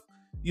this stuff.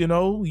 You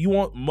know, you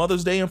want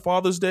Mother's Day and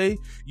Father's Day.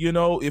 You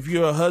know, if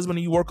you're a husband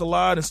and you work a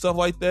lot and stuff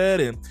like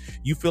that, and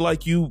you feel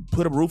like you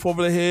put a roof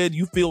over the head,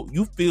 you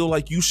feel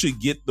like you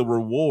should get the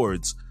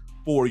rewards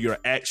for your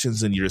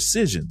actions and your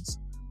decisions,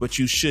 but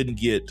you shouldn't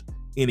get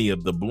any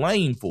of the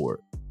blame for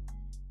it.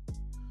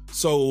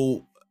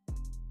 So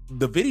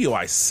the video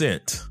I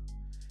sent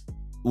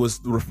was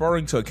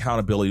referring to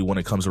accountability when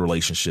it comes to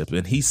relationship,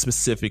 and he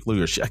specifically,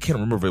 or she, I can't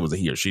remember if it was a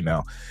he or she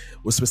now,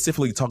 was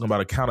specifically talking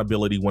about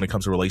accountability when it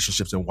comes to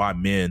relationships and why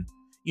men,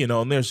 you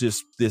know, and there's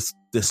just this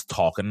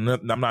talk, and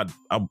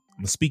I'm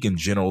speaking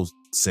general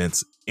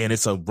sense, and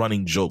it's a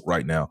running joke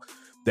right now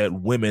that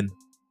women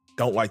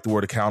don't like the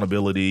word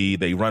accountability.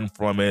 They run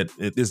from it.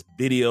 There's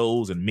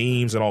videos and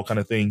memes and all kind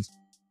of things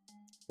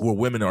where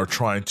women are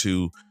trying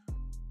to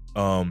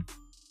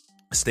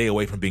stay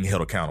away from being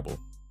held accountable.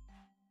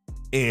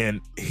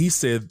 And he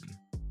said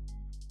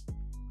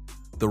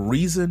the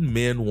reason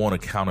men want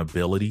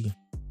accountability,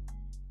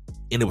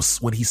 and it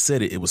was, when he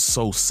said it, it was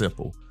so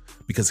simple,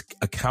 because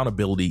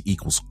accountability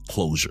equals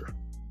closure.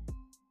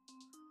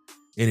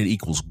 And it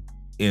equals,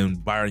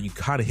 and Byron, you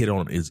kind of hit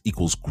on it, is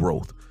equals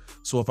growth.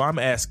 So if I'm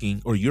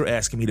asking, or you're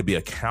asking me to be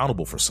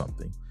accountable for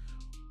something,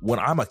 when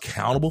I'm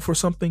accountable for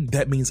something,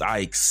 that means I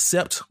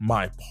accept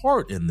my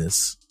part in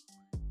this.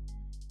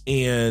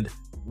 And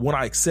when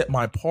I accept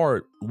my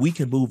part, we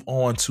can move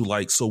on to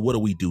like, so what do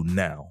we do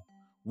now?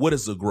 What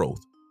is the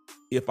growth?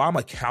 If I'm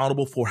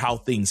accountable for how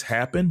things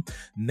happen,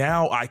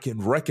 now I can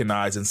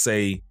recognize and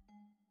say,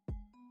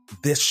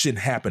 this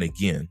shouldn't happen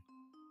again.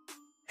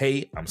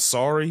 Hey, I'm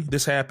sorry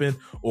this happened.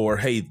 Or,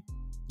 hey,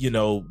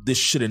 this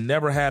should have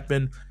never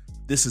happened.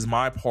 This is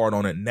my part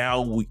on it.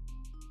 Now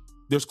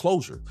there's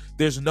closure.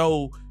 There's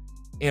no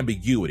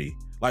ambiguity,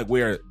 like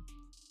where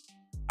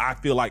I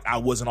feel like I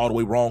wasn't all the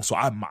way wrong, so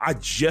I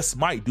just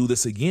might do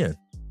this again,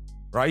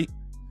 right?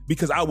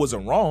 Because I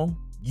wasn't wrong.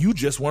 You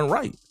just weren't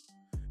right.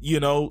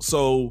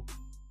 So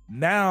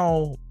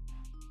now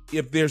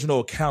if there's no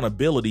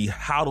accountability,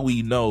 how do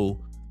we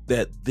know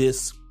that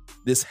this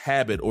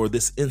habit or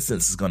this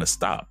instance is going to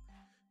stop?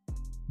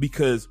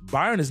 Because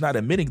Byron is not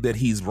admitting that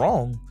he's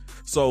wrong.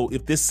 So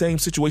if this same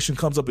situation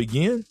comes up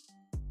again,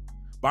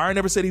 Byron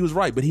never said he was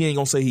right, but he ain't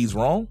going to say he's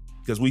wrong,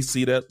 because we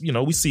see that,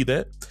 we see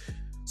that.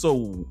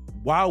 So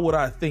why would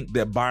I think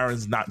that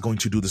Byron's not going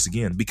to do this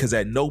again? Because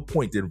at no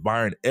point did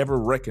Byron ever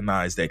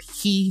recognize that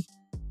he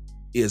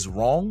is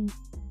wrong.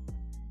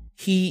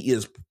 He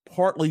is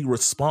partly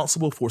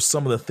responsible for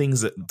some of the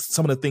things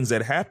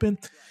that happen.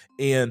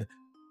 And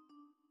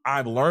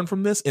I've learned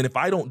from this. And if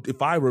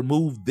I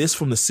remove this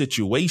from the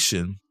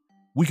situation,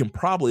 we can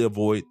probably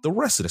avoid the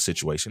rest of the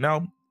situation.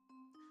 Now,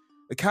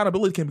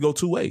 accountability can go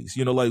two ways.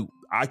 Like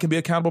I can be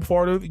accountable for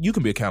part of it. You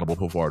can be accountable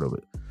for part of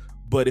it.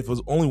 But if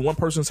it's only one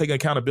person taking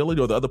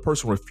accountability or the other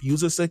person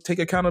refuses to take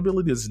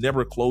accountability, there's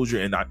never closure.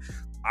 And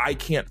I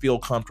can't feel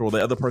comfortable.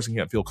 The other person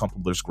can't feel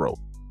comfortable. There's growth.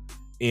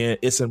 And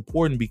it's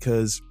important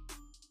because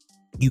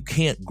you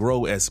can't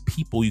grow as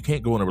people. You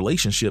can't grow in a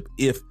relationship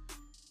if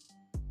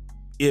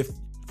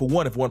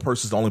one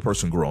person's the only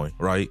person growing,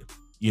 right?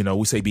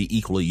 We say be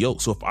equally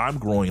yoked. So if I'm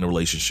growing in a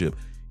relationship,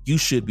 you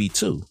should be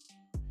too.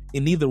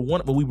 In neither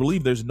one, but we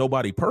believe there's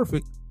nobody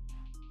perfect.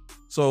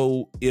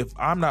 So if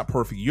I'm not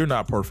perfect, you're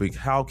not perfect,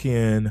 how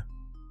can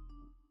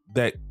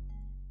that,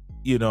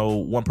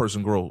 one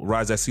person grow?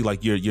 Rise, I see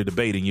like you're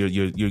debating, you're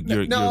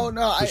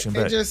pushing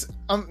back.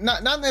 I'm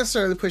not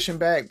necessarily pushing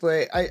back,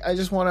 but I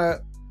just want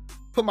to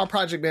put my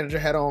project manager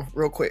hat on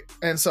real quick.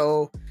 And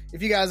so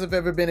if you guys have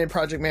ever been in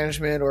project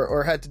management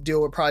or had to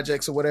deal with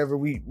projects or whatever,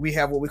 we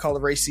have what we call a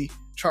RACI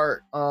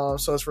chart.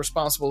 So it's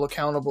responsible,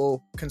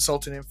 accountable,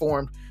 consultant,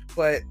 informed.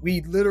 But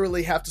we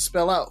literally have to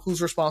spell out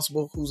who's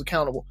responsible, who's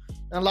accountable.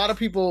 And a lot of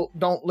people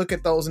don't look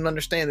at those and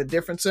understand the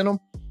difference in them.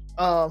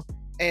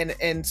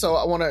 And so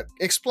I want to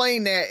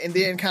explain that and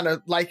then kind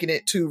of liken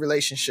it to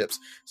relationships.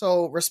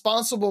 So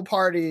responsible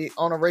party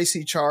on a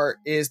RACI chart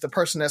is the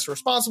person that's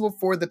responsible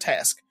for the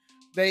task.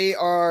 They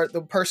are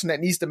the person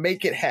that needs to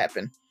make it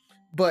happen.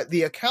 But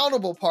the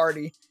accountable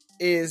party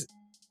is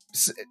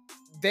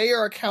they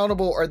are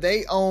accountable, or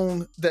they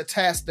own the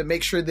task to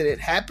make sure that it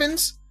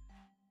happens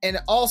and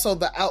also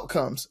the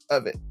outcomes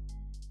of it.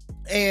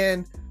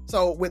 And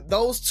so with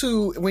those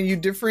two, when you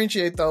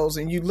differentiate those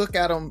and you look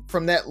at them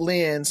from that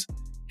lens,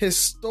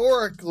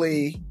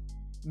 historically,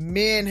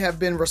 men have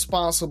been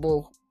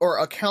responsible or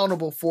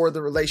accountable for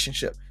the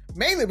relationship,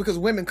 mainly because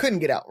women couldn't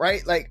get out,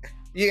 right? Like,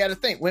 you got to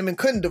think, women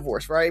couldn't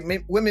divorce, right?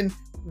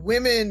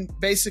 Women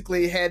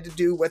basically had to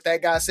do what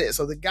that guy said.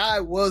 So the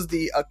guy was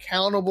the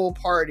accountable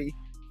party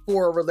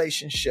for a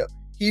relationship.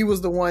 He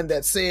was the one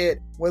that said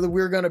whether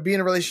we were going to be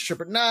in a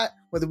relationship or not,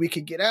 whether we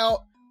could get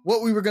out,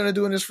 what we were going to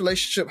do in this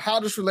relationship, how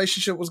this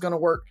relationship was going to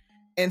work.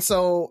 And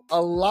so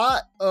a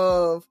lot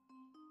of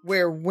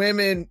where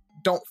women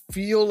don't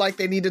feel like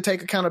they need to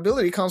take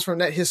accountability comes from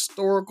that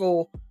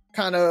historical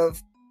kind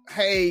of,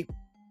 hey,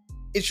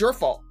 it's your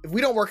fault. If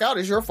we don't work out,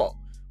 it's your fault,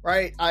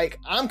 right? Like,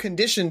 I'm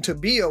conditioned to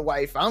be a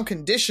wife. I'm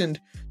conditioned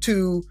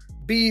to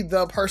be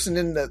the person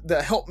in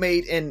the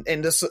helpmate and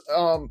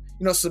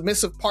the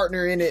submissive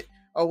partner in it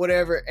or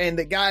whatever. And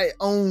the guy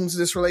owns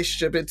this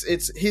relationship.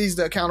 He's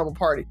the accountable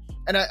party.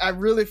 And I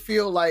really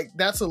feel like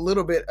that's a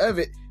little bit of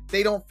it.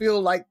 They don't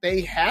feel like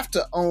they have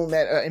to own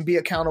that and be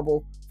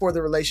accountable for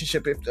the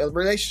relationship. If the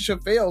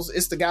relationship fails,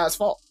 it's the guy's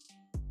fault.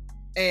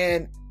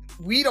 And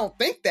we don't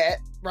think that,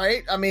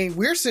 right? I mean,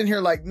 we're sitting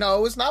here like,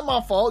 no, it's not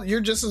my fault.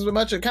 You're just as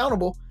much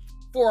accountable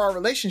for our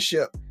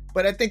relationship.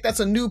 But I think that's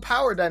a new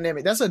power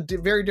dynamic. That's a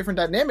very different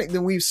dynamic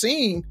than we've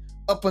seen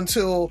up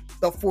until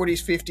the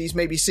 40s, 50s,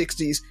 maybe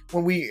 60s,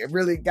 when we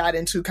really got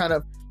into kind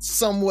of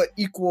somewhat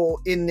equal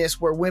in this,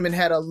 where women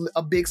had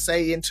a big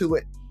say into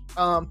it.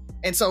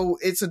 And so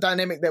it's a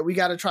dynamic that we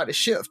got to try to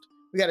shift.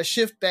 We got to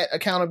shift that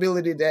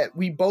accountability, that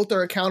we both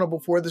are accountable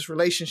for this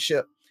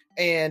relationship,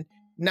 and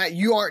not,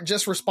 you aren't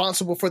just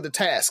responsible for the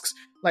tasks.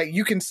 Like,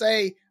 you can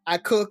say, I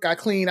cook, I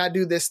clean, I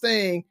do this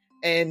thing,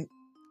 and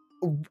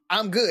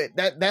I'm good.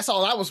 That's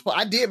all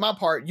I did my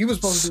part. You were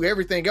supposed to do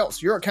everything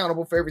else. You're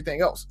accountable for everything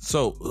else.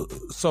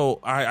 So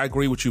I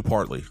agree with you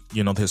partly,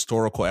 the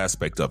historical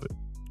aspect of it.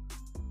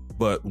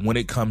 But when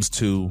it comes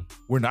to,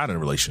 we're not in a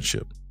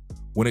relationship.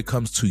 When it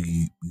comes to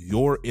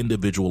your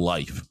individual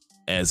life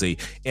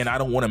and I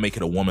don't want to make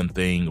it a woman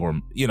thing, or,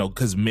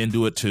 because men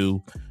do it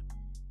too.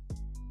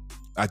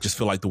 I just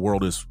feel like the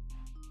world is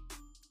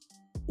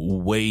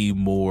way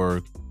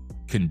more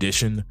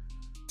conditioned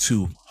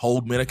to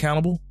hold men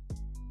accountable.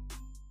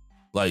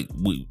 Like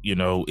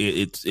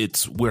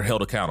we're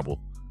held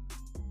accountable,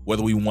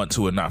 whether we want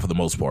to or not, for the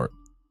most part.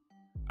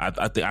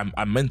 I think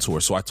I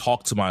mentor, so I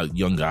talk to my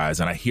young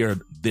guys and I hear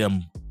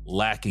them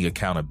lacking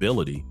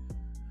accountability.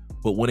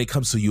 But when it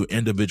comes to your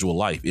individual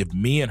life, if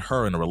me and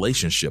her in a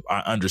relationship, I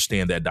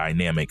understand that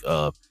dynamic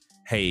of,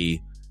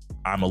 hey,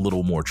 I'm a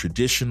little more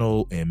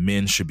traditional and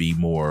men should be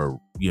more,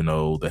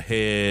 the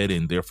head,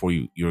 and therefore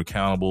you're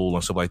accountable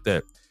and stuff like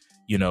that.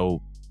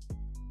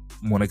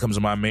 When it comes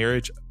to my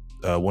marriage,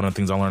 one of the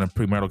things I learned in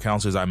premarital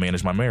counseling is I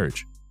manage my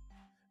marriage.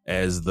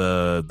 As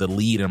the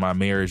lead in my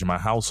marriage and my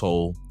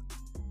household,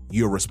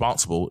 you're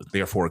responsible,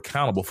 therefore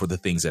accountable for the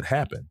things that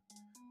happen.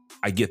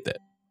 I get that.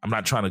 I'm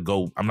not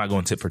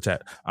going tit for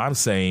tat. I'm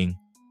saying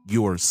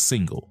you're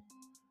single.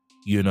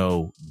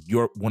 One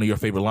of your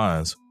favorite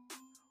lines.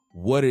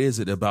 What is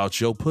it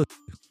about your pussy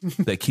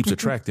that keeps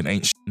attracting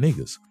ain't shit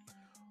niggas?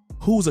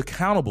 Who's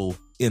accountable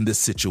in this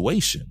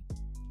situation?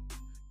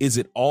 Is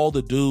it all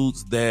the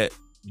dudes that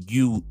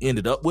you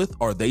ended up with?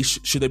 Or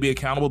should they be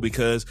accountable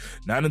because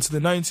not into the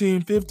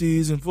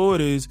 1950s and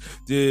 40s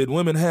did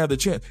women have the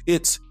chance?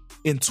 It's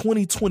in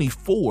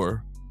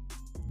 2024.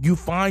 You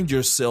find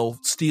yourself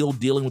still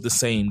dealing with the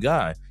same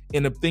guy.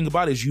 And the thing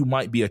about it is you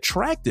might be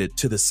attracted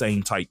to the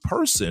same type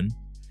person.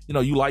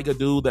 You like a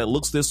dude that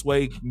looks this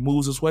way,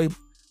 moves this way.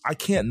 I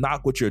can't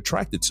knock what you're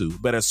attracted to.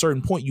 But at a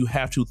certain point, you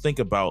have to think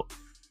about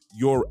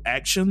your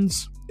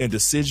actions and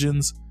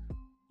decisions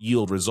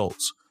yield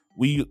results.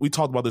 We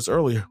talked about this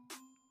earlier.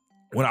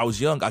 When I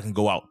was young, I can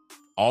go out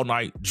all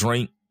night,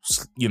 drink,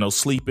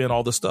 sleep in,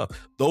 all this stuff.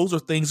 Those are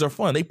things that are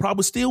fun. They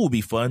probably still would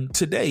be fun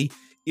today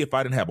if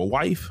I didn't have a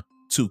wife,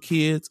 2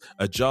 kids,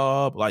 a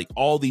job, like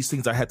all these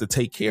things I had to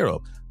take care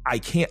of.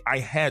 I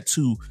had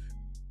to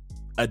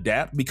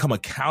adapt, become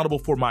accountable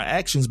for my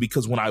actions,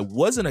 because when I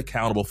wasn't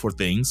accountable for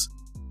things,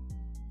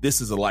 this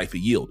is the life it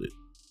yielded.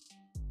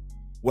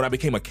 When I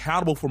became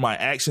accountable for my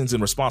actions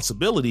and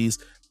responsibilities,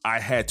 I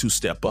had to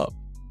step up.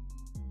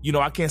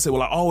 I can't say,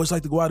 well, I always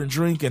like to go out and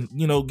drink and,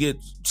 get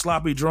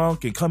sloppy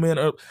drunk and come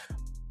in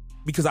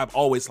because I've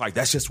always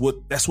that's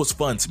what's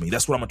fun to me.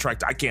 That's what I'm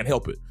attracted. I can't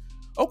help it.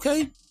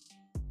 Okay.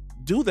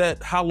 Do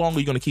that. How long are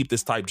you going to keep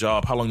this type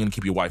job? How long are you going to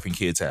keep your wife and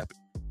kids happy?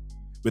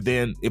 But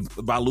then if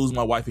I lose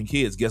my wife and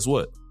kids, guess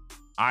what?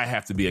 I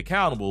have to be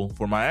accountable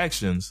for my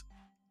actions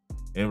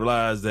and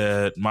realize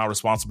that my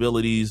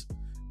responsibilities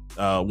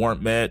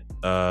weren't met.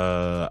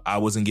 I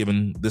wasn't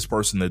giving this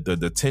person the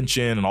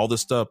attention and all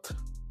this stuff.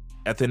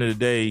 At the end of the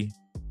day,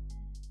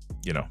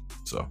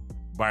 so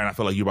Byron, I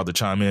feel like you're about to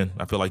chime in.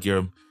 I feel like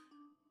your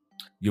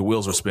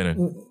wheels are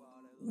spinning.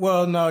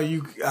 Well, no,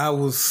 I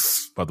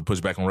was about to push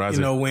back on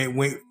Rising.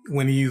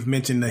 When you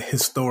mentioned the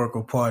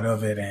historical part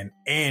of it,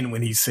 and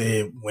when he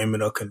said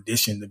women are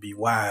conditioned to be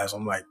wives,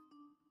 I'm like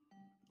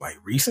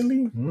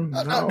recently?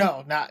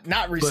 No,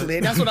 not recently.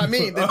 And that's what I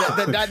mean.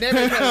 The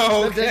dynamic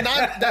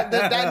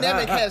the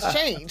dynamic has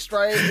changed,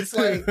 right? It's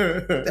like,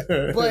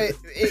 but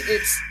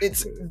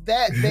it's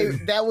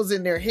that was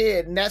in their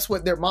head, and that's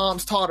what their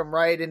moms taught them,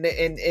 right? And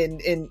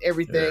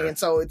everything. Yeah. And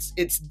so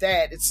it's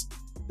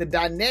the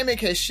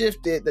dynamic has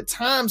shifted, the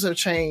times have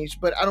changed,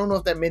 but I don't know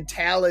if that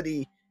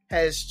mentality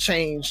has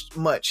changed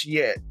much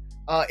yet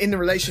in the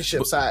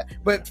relationship side.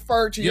 But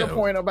Ferg, to your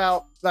point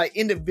about like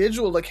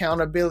individual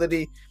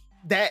accountability,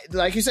 that,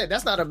 like you said,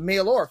 that's not a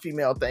male or a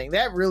female thing.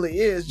 That really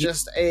is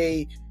just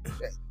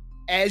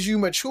as you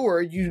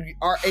mature, you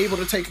are able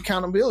to take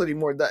accountability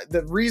more.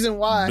 The reason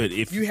why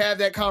you have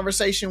that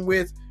conversation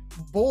with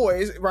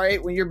boys,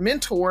 right, when you're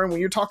mentoring,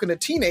 when you're talking to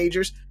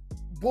teenagers,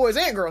 boys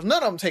and girls,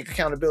 none of them take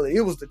accountability.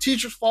 It was the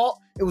teacher's fault.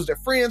 It was their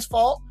friend's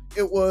fault.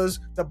 It was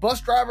the bus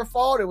driver's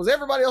fault. It was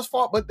everybody else's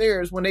fault but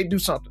theirs when they do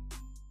something.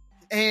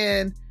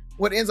 And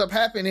what ends up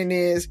happening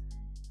is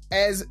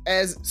as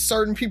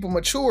certain people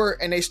mature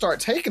and they start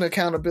taking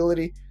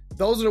accountability,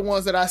 those are the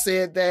ones that I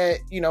said that,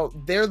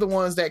 they're the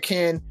ones that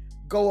can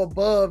go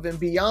above and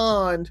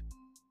beyond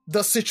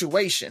the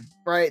situation,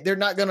 right? They're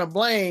not going to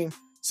blame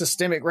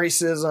systemic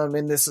racism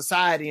in this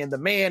society and the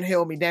man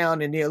held me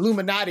down and the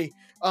Illuminati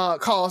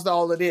caused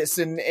all of this.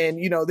 And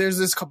there's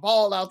this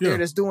cabal out there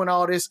that's doing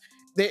all this.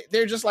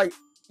 They're just like,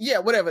 yeah,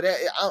 whatever.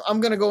 I'm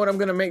going to go and I'm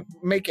going to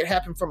make it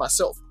happen for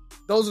myself.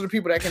 Those are the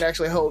people that can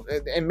actually hold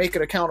and make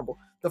it accountable.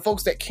 The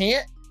folks that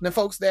can't, the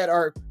folks that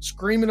are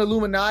screaming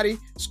Illuminati,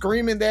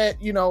 screaming that,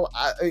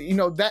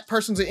 that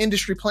person's an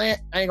industry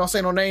plant. I ain't gonna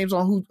say no names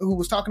on who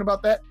was talking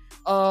about that.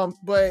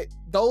 But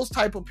those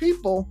type of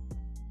people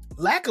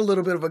lack a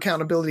little bit of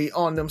accountability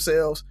on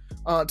themselves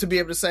to be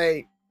able to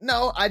say,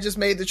 no, I just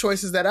made the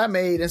choices that I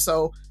made. And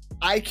so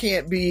I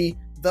can't be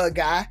the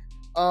guy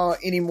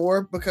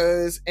anymore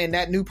and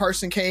that new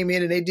person came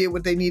in and they did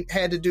what they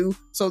had to do.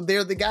 So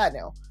they're the guy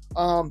now.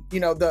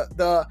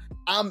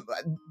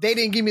 They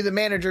didn't give me the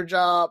manager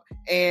job,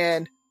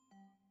 and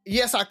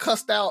yes, I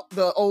cussed out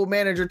the old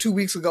manager 2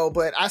 weeks ago,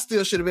 but I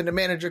still should have been the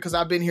manager because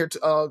I've been here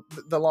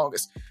the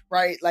longest,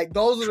 right? Like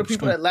those are the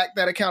people that lack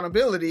that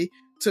accountability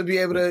to be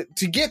able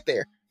to get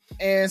there.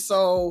 And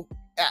so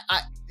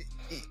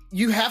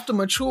you have to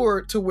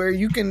mature to where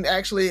you can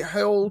actually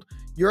hold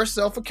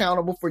yourself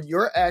accountable for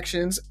your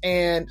actions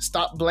and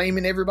stop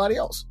blaming everybody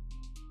else.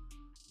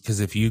 Because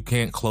if you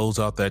can't close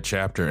out that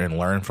chapter and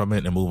learn from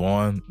it and move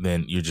on,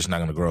 then you're just not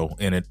going to grow.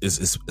 And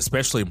it's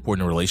especially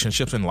important in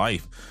relationships and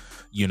life,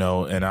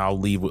 and I'll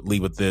leave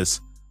with this.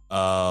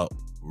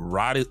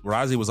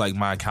 Rozzy was like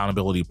my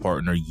accountability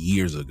partner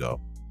years ago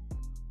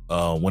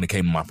when it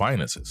came to my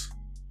finances.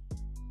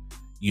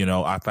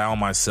 I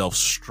found myself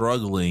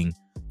struggling.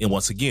 And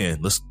once again,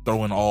 let's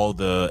throw in all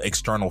the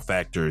external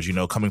factors,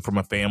 coming from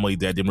a family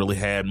that didn't really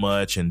have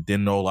much and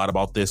didn't know a lot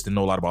about this, didn't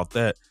know a lot about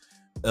that.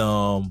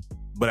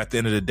 But at the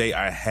end of the day,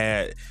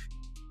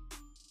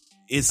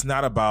 it's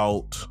not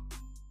about,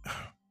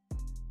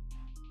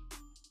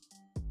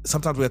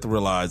 sometimes we have to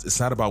realize it's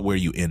not about where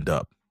you end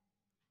up.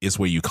 It's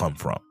where you come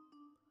from.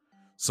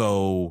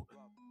 So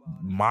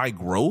my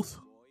growth,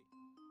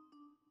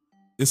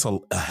 it's a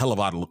hell of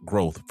a lot of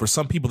growth. For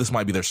some people, this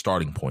might be their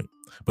starting point.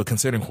 But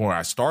considering where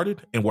I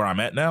started and where I'm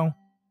at now,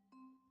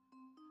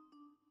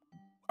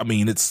 I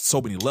mean, it's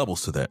so many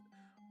levels to that.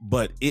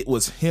 But it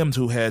was him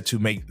who had to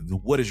make,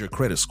 what is your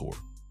credit score?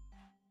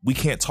 We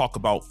can't talk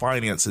about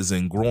finances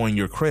and growing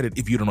your credit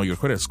if you don't know your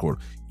credit score.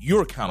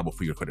 You're accountable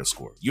for your credit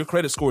score. Your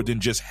credit score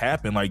didn't just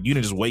happen. Like, you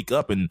didn't just wake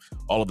up and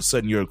all of a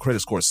sudden your credit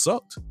score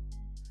sucked.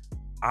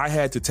 I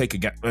had to take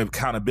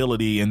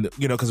accountability and,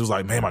 because it was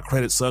like, man, my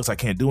credit sucks. I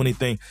can't do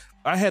anything.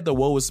 I had the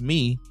woe is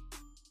me.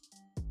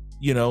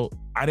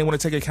 I didn't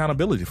want to take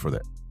accountability for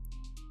that.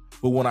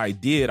 But when I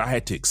did, I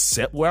had to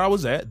accept where I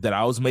was at, that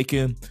I was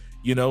making,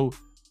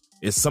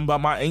 it's something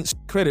about my ain't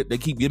credit. They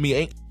keep giving me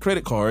ain't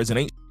credit cards and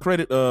ain't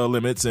credit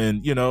limits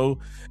and,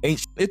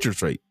 ain't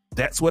interest rate.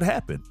 That's what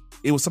happened.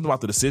 It was something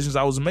about the decisions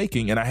I was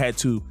making, and I had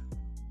to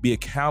be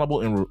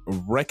accountable and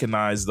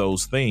recognize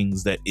those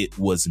things, that it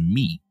was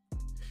me.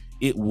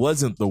 It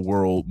wasn't the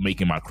world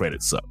making my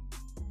credit suck.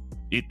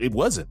 It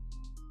wasn't.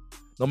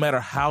 No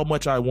matter how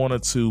much I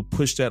wanted to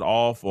push that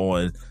off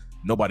on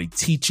nobody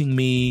teaching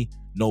me,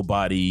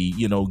 nobody,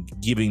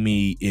 giving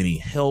me any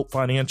help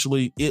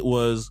financially, it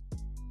was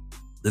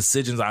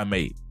decisions I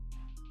made.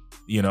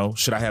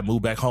 Should I have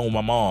moved back home with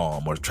my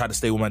mom, or try to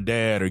stay with my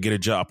dad, or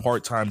get a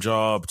part-time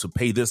job to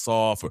pay this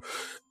off, or,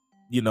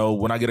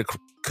 when I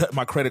cut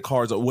my credit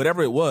cards, or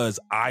whatever it was,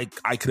 I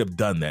could have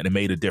done that and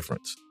made a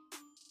difference.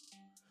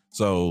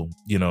 So,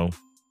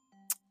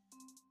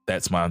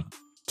 that's my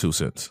 2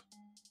 cents.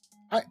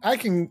 I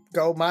can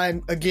go.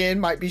 Mine again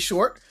might be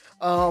short.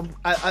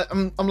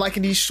 I'm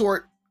liking these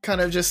short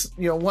kind of just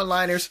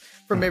one-liners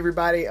from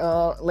everybody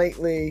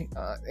lately,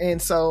 and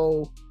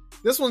so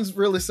this one's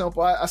really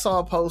simple. I saw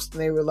a post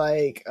and they were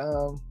like,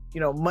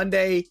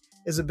 Monday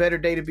is a better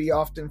day to be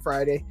off than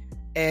Friday,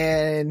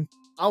 and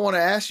I want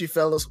to ask you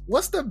fellas,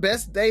 what's the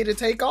best day to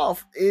take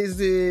off? Is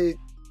it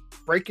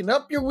breaking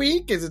up your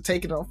week? Is it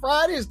taking on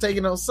Friday? Is it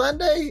taking on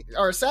Sunday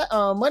or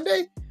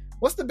Monday?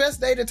 What's the best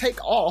day to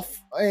take off,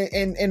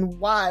 and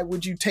why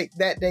would you take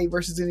that day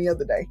versus any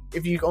other day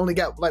if you only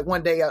got like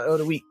one day out of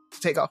the week to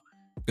take off?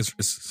 It's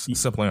a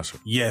simple answer.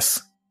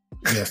 Yes.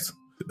 Yeah.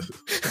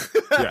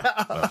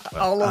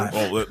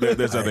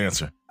 There's another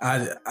answer.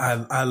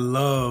 I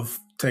love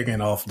taking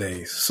off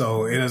days,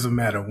 so it doesn't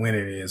matter when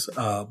it is.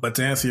 But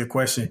to answer your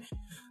question,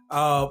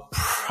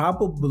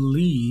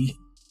 probably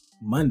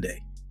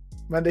Monday.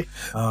 Monday.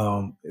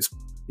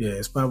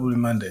 It's probably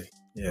Monday.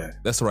 Yeah,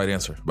 that's the right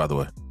answer, by the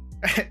way.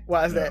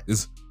 Why is that?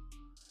 It's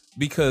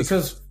because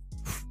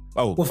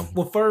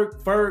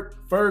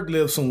Ferg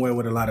lives somewhere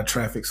with a lot of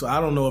traffic, so I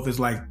don't know if it's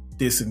like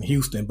this in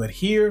Houston, but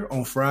here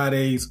on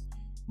Fridays,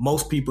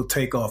 most people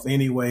take off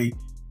anyway,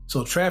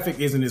 so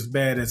traffic isn't as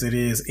bad as it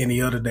is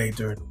any other day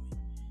during the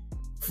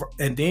week.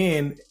 And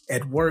then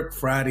at work,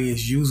 Friday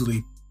is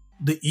usually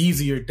the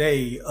easier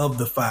day of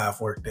the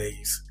 5 work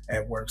days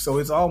at work, so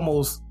it's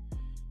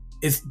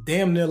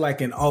damn near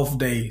like an off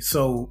day.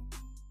 So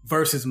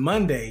versus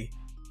Monday,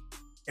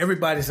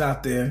 everybody's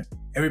out there.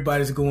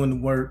 Everybody's going to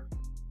work.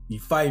 You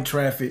fighting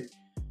traffic.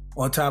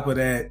 On top of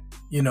that,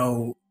 you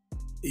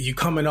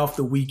coming off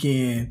the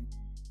weekend.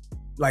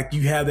 Like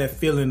you have that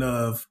feeling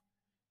of,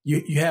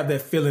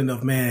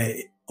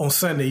 man, on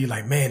Sunday, you're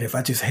like, man, if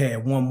I just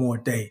had one more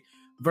day.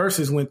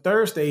 Versus when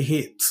Thursday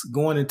hits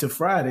going into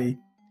Friday,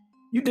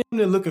 you damn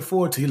near looking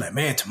forward to, you're like,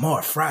 man,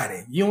 tomorrow,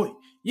 Friday. You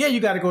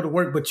got to go to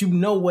work, but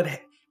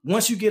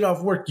once you get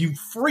off work, you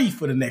free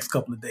for the next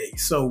couple of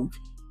days. So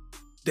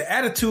the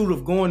attitude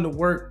of going to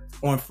work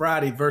on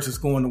Friday versus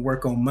going to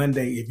work on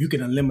Monday, if you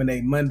can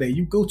eliminate Monday,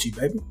 you Gucci,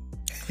 baby.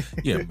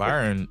 Yeah,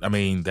 Byron, I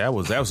mean, that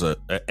was an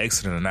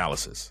excellent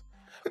analysis.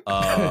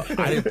 I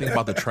didn't think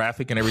about the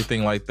traffic and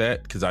everything like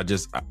that because I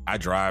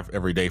drive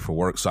every day for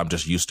work, so I'm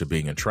just used to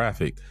being in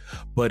traffic.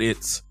 But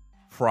it's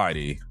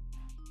Friday.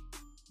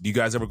 Do you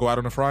guys ever go out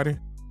on a Friday?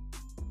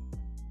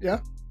 Yeah.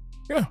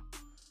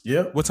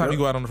 What time do you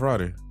go out on a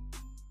Friday?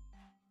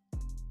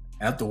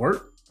 After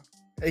work.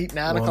 8,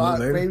 9 o'clock,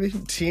 maybe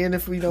 10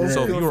 if we don't.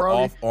 So if you were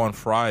Friday. off on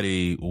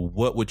Friday,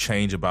 what would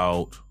change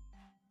about?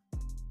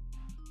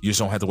 You just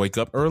don't have to wake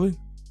up early?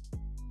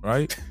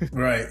 right?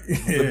 Right.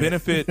 The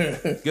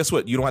benefit, guess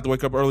what? You don't have to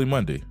wake up early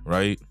Monday,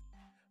 right?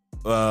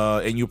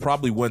 And you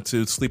probably went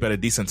to sleep at a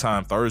decent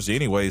time Thursday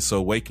anyway,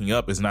 so waking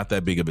up is not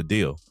that big of a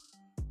deal.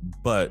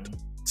 But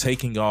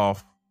taking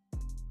off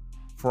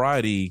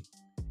Friday,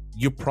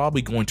 you're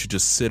probably going to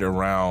just sit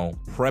around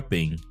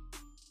prepping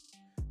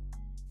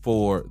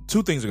for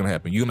two things are going to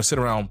happen. You're going to sit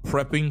around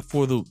prepping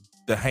for the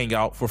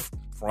hangout for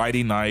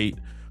Friday night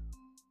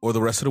or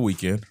the rest of the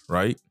weekend,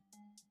 right?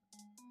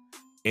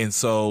 And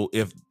so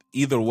if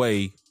either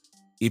way,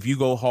 if you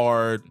go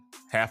hard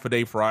half a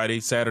day Friday,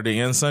 Saturday,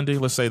 and Sunday,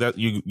 let's say that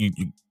you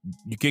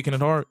kicking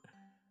it hard,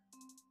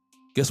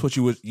 guess what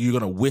you're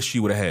going to wish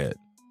you would have had?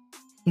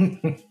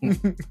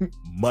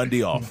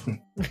 Monday off.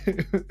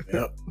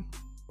 Yep.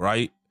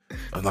 Right?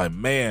 I'm like,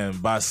 man,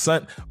 by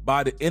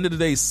the end of the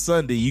day,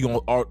 Sunday, you're going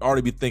to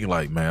already be thinking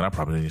like, man, I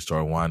probably need to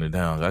start winding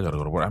down. I got to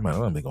go to work. I'm going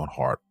to be going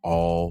hard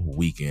all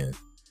weekend.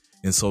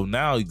 And so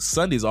now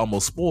Sunday's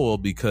almost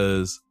spoiled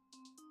because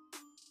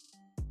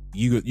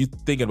you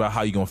thinking about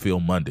how you're going to feel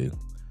Monday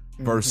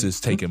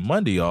versus taking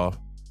Monday off.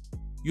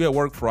 You at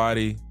work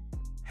Friday,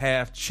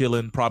 half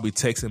chilling, probably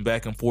texting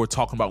back and forth,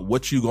 talking about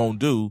what you going to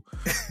do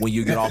when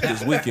you get off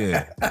this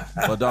weekend.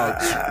 But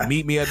dog,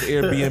 meet me at the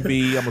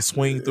Airbnb. I'm going to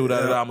swing through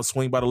that. I'm going to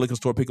swing by the liquor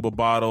store, pick up a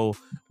bottle.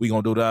 We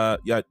going to do that.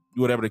 Yeah,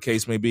 whatever the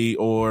case may be.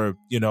 Or,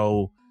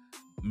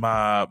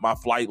 my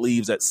flight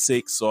leaves at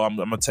 6, so I'm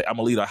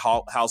gonna leave the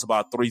house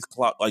about 3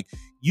 o'clock. Like,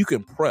 you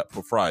can prep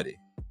for Friday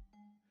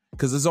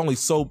because it's only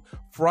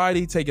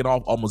Friday taking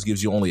off almost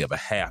gives you only a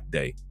half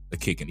day of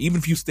kicking. Even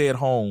if you stay at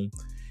home,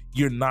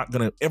 you're not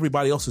gonna.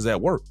 Everybody else is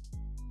at work.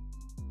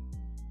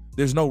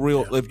 There's no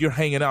real. If you're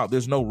hanging out,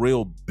 there's no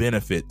real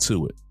benefit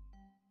to it,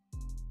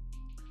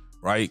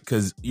 right?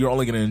 Because you're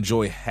only gonna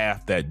enjoy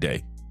half that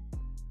day.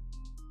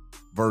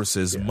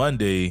 Versus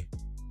Monday.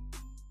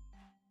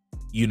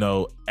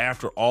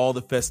 After all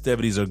the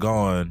festivities are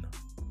gone,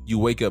 you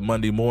wake up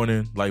Monday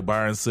morning, like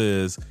Byron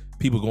says,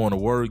 people going to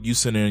work, you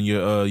sitting in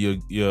your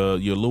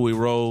Louis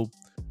robe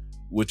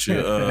with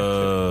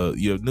your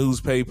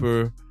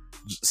newspaper,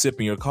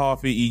 sipping your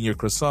coffee, eating your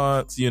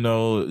croissants,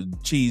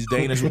 cheese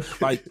Danish.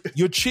 Like,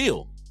 you're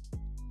chill.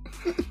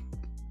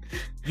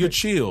 You're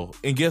chill.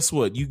 And guess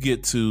what? You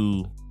get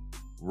to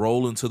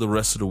roll into the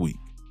rest of the week.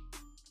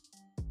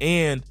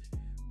 And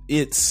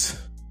it's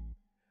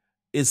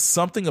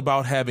something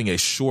about having a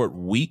short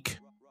week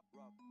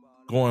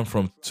going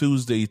from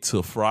Tuesday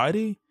to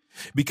Friday,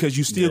 because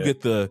you still get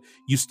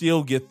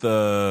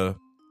the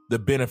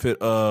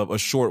benefit of a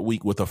short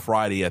week with a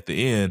Friday at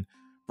the end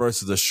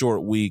versus a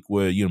short week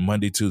where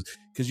Monday, Tuesday,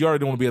 because you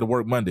already don't want to be able to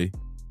work Monday,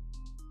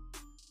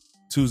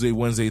 Tuesday,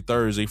 Wednesday,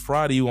 Thursday,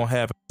 Friday you won't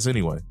have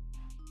anyway.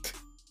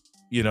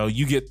 You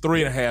get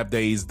 3.5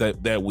 days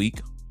that week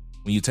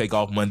when you take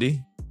off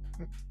Monday.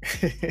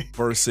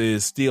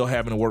 Versus still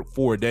having to work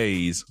 4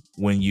 days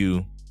when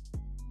you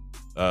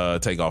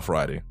take off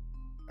Friday.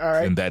 All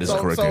right. And that is the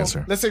correct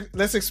answer.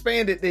 Let's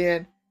expand it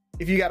then.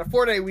 If you got a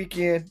 4-day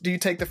weekend, do you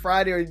take the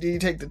Friday or do you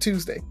take the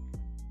Tuesday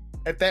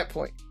at that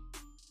point?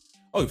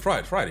 Oh,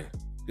 Friday.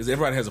 Because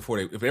everybody has a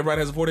 4-day. If everybody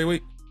has a 4-day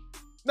week?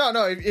 No.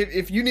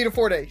 If you need a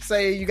 4-day,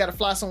 say you got to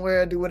fly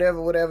somewhere, do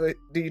whatever,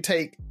 do you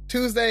take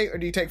Tuesday or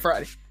do you take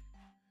Friday?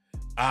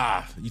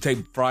 You take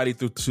Friday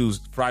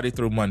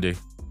through Monday.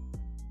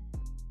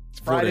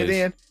 Friday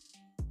then?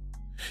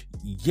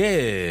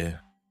 Yeah,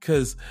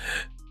 because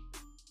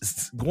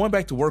going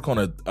back to work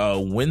on a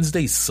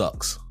Wednesday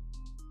sucks.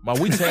 My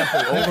week's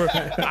halfway over.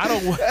 I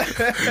don't.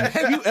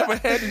 Have you ever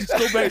had to just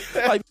go back?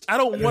 Like, I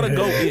don't want to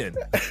go in.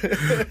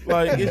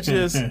 Like, it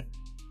just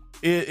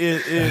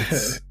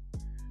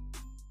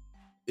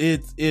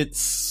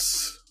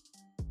it's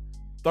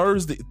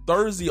Thursday.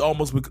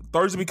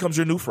 Thursday becomes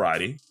your new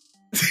Friday.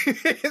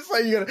 It's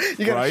like you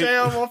gotta right?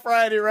 sham on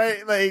Friday,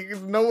 right? Like,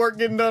 no work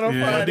getting done on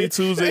Friday. Monday,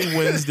 Tuesday,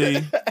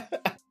 Wednesday.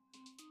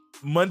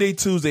 Monday,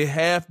 Tuesday,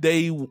 half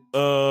day.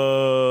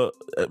 Monday,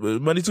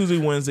 Tuesday,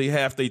 Wednesday,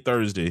 half day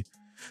Thursday.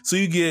 So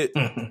you get,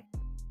 in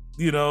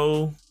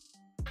a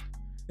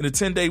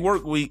 10-day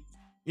work week,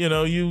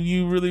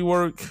 you really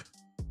work.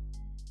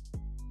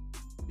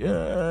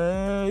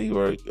 Yeah, you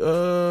work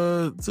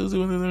Tuesday,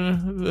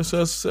 Wednesday.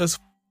 That's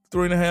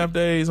 3.5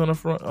 days on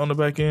the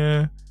back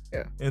end.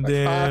 Yeah, and like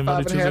then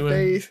five and a half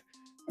days.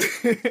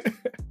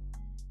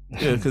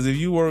 Yeah, because if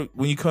you work,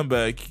 when you come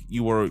back,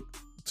 you work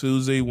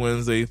Tuesday,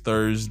 Wednesday,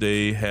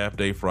 Thursday, half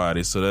day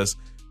Friday. So that's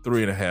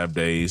 3.5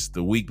 days.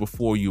 The week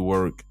before you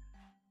work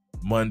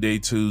Monday,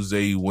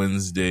 Tuesday,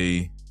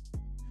 Wednesday.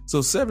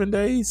 So 7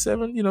 days,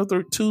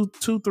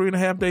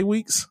 3.5 day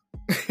weeks.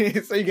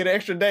 So you get an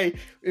extra day.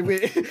 You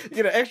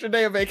get an extra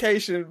day of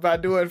vacation by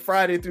doing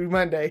Friday through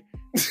Monday.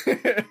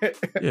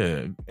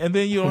 Yeah. And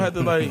then you don't have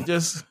to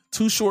just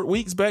 2 short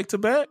weeks back to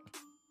back.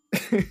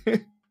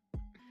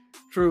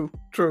 True.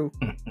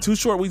 2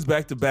 short weeks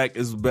back to back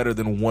is better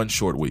than 1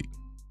 short week.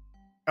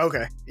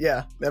 Okay.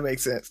 Yeah, that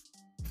makes sense.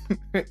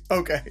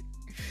 Okay.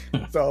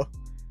 So,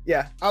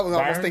 yeah, I was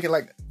almost thinking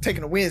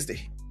taking a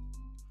Wednesday.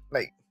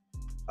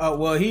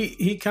 Well,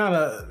 he kind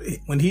of,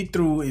 when he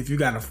threw, if you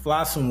got to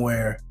fly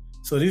somewhere,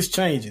 So this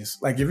changes.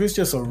 Like if it's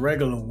just a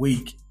regular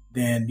week,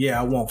 then yeah,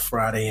 I want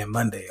Friday and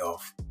Monday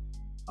off.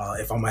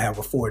 If I'm gonna have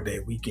a 4-day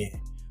weekend.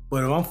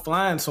 But if I'm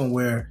flying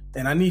somewhere,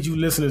 and I need you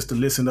listeners to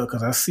listen up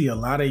because I see a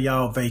lot of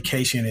y'all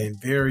vacationing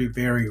very,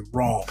 very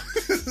wrong.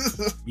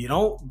 You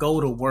don't go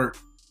to work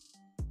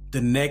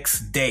the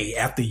next day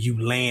after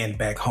you land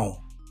back home.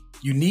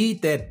 You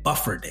need that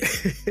buffer day.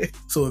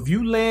 So if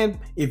you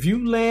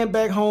land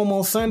back home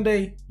on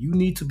Sunday, you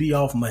need to be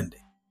off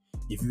Monday.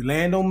 If you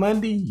land on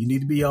Monday, you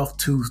need to be off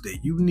Tuesday.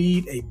 You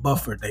need a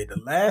buffer day. The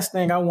last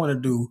thing I want to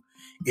do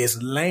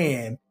is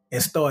land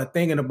and start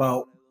thinking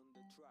about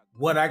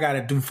what I got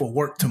to do for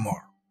work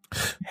tomorrow.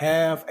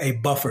 Have a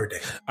buffer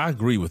day. I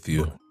agree with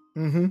you.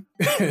 Mm-hmm.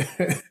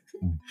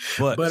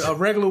 But a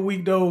regular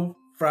week though,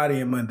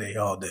 Friday and Monday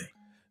all day.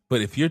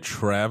 But if you're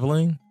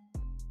traveling,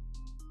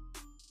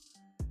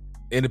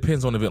 it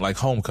depends on the event, like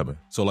homecoming.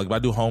 So like if I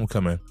do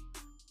homecoming,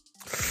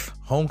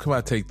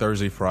 I take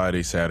Thursday,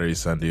 Friday, Saturday,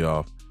 Sunday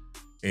off,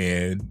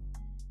 and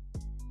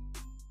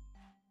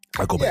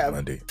I go back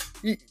Monday.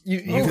 You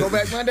go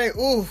back Monday.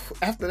 Ooh,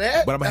 after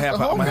that. But I'm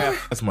a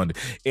half. That's Monday.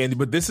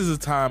 But this is a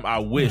time I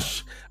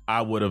wish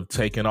I would have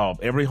taken off.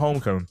 Every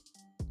homecoming,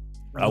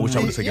 I wish I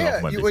would have taken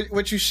off Monday.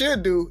 What you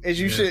should do is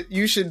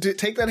you should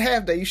take that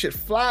half day. You should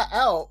fly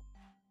out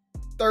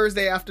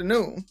Thursday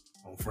afternoon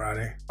on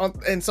Friday,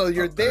 and so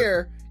you're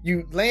there.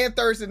 You land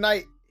Thursday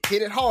night,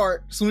 hit it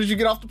hard. As soon as you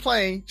get off the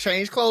plane,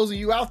 change clothes, and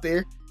you out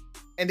there.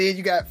 And then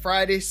you got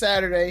Friday,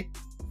 Saturday,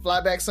 fly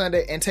back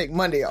Sunday, and take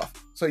Monday off.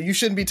 So you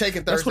shouldn't be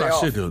taking Thursday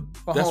off.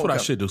 That's what I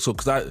should do. So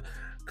because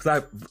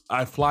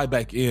I fly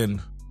back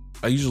in,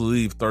 I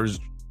usually leave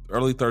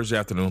early Thursday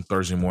afternoon,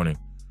 Thursday morning.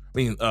 I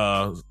mean,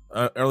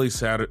 early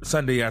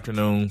Sunday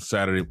afternoon,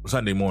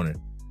 Sunday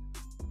morning.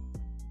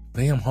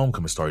 Damn,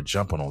 homecoming started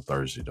jumping on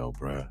Thursday though,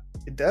 bruh.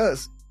 It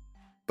does.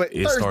 But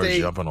it Thursday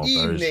jumping on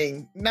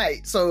evening,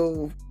 night.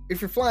 So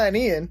if you're flying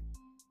in,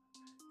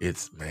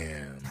 it's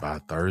by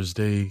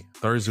Thursday,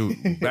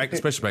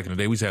 especially back in the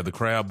day, we used to have the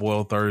crab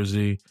boil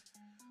Thursday.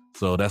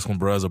 So that's when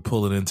bros are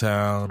pulling in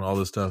town, all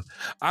this stuff.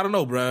 I don't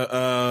know,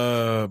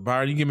 bro.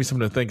 Byron, you give me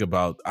something to think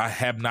about. I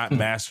have not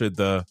mastered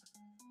the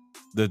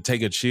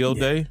take a chill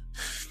day.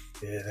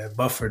 Yeah, that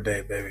buffer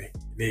day, baby.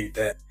 You need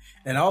that.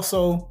 And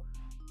also,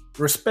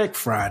 respect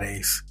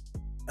Fridays.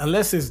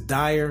 Unless it's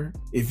dire,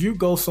 if you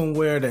go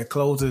somewhere that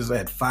closes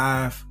at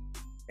 5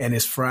 and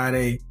it's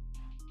Friday,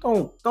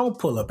 don't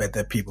pull up at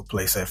that people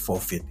place at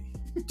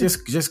 4:50.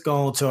 Just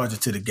go and charge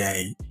it to the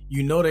game.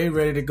 You know they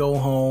ready to go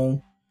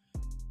home.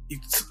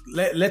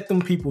 Let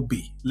them people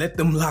be. Let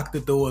them lock the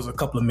doors a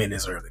couple of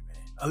minutes early, man.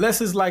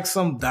 Unless it's like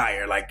some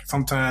dire, like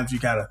sometimes you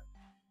gotta,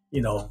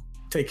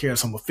 take care of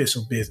some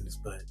official business.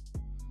 But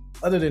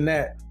other than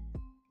that,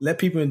 let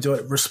people enjoy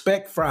it.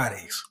 Respect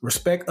Fridays.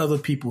 Respect other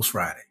people's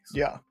Fridays.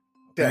 Yeah.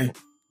 Okay?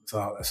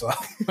 That's all.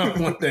 I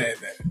want that,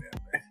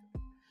 man.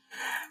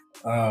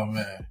 Oh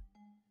man.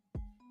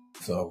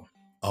 So,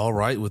 all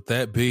right. With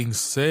that being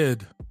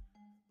said,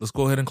 let's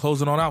go ahead and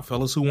close it on out,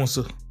 fellas. Who wants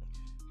to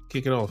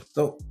kick it off?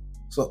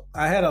 So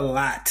I had a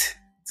lot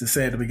to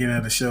say at the beginning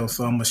of the show,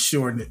 so I'm going to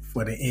shorten it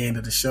for the end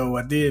of the show.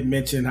 I did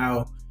mention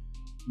how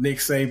Nick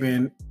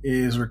Saban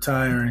is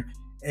retiring,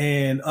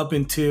 and up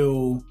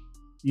until,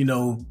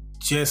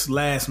 just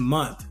last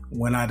month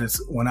when I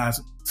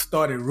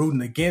started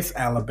rooting against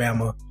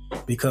Alabama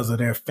because of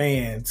their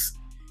fans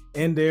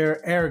and their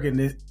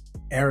arrogantness.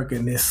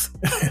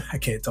 I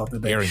can't talk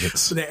today.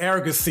 Their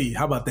arrogancy.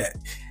 How about that?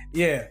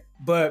 Yeah,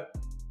 but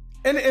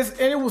and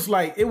it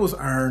was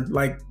earned.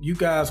 Like, you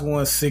guys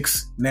won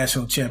 6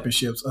 national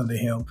championships under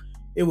him.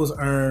 It was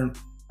earned.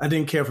 I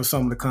didn't care for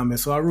some of the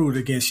comments, so I rooted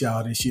against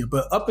y'all this year.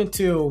 But up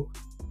until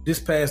this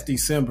past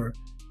December,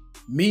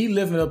 me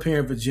living up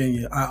here in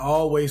Virginia, I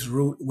always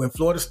root when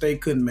Florida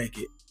State couldn't make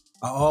it.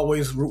 I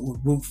always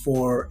root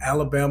for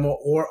Alabama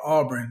or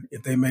Auburn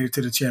if they made it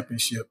to the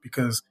championship,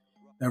 because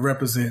that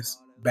represents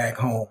back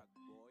home.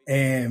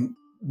 And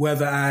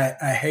whether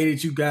I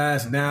hated you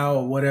guys now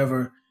or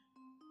whatever,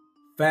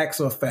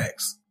 facts are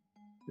facts.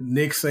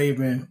 Nick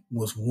Saban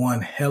was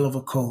one hell of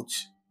a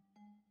coach.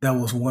 That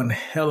was one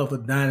hell of a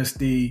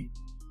dynasty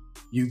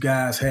you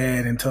guys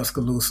had in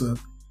Tuscaloosa.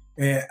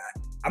 And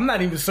I'm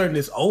not even certain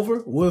it's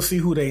over. We'll see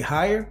who they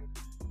hire,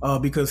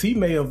 because he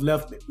may have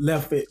left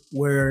it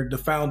where the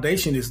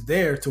foundation is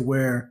there to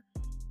where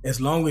as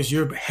long as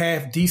you're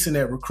half decent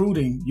at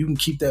recruiting, you can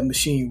keep that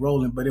machine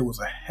rolling. But it was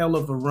a hell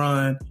of a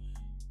run.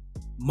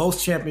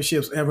 Most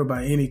championships ever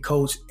by any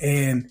coach.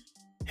 And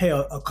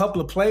hell, a couple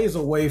of plays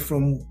away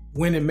from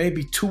winning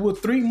maybe 2 or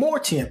 3 more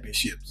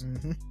championships.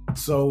 Mm-hmm.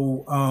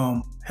 So,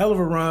 hell of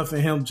a run for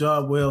him.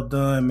 Job well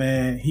done,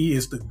 man. He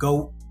is the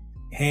GOAT,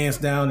 hands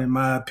down, in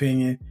my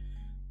opinion.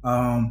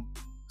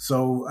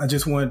 So I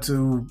just wanted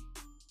to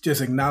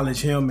just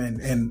acknowledge him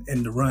and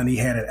the run he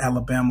had at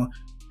Alabama,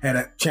 had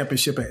a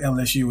championship at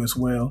LSU as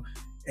well.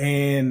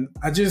 And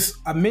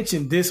I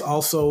mentioned this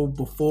also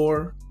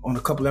before on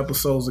a couple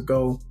episodes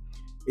ago.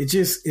 It's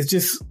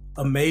just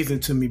amazing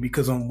to me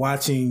because I'm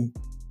watching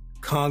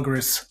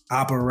Congress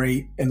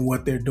operate and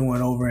what they're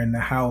doing over in the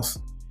House.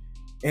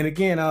 And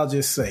again, I'll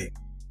just say,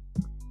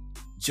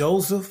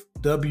 Joseph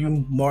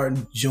W.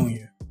 Martin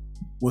Jr.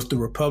 was the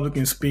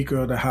Republican Speaker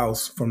of the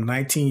House from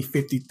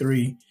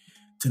 1953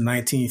 to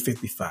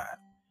 1955.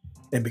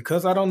 And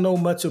because I don't know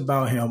much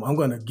about him, I'm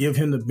going to give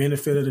him the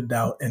benefit of the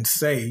doubt and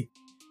say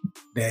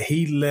that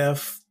he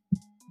left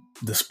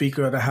the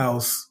Speaker of the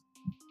House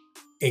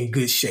in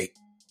good shape.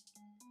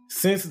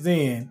 Since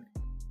then,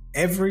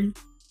 every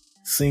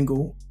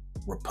single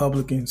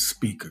Republican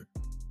speaker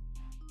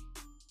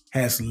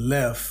has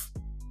left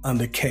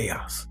under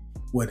chaos,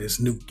 whether it's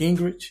Newt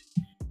Gingrich,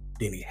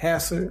 Denny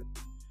Hassert,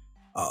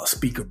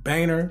 Speaker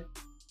Boehner,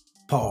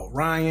 Paul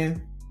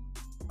Ryan,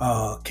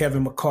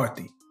 Kevin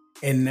McCarthy.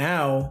 And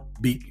now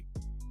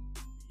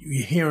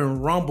you're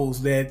hearing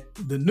rumbles that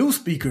the new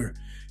speaker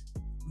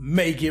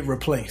may get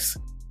replaced.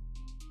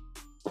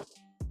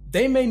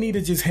 They may need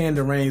to just hand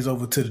the reins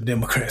over to the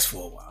Democrats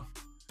for a while,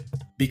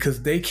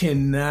 because they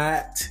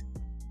cannot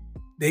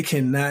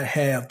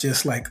have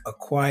just like a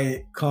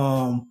quiet,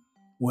 calm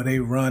where they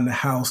run the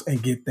House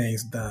and get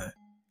things done.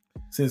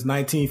 Since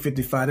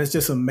 1955, that's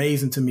just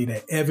amazing to me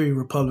that every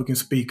Republican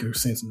speaker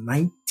since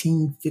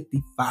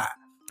 1955.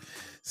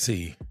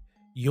 See,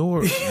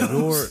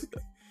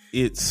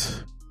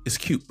 it's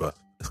cute, bro.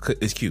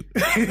 It's cute.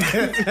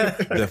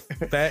 The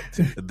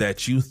fact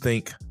that you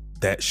think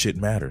that shit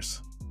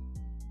matters.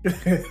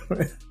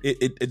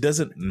 It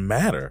doesn't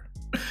matter.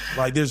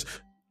 Like,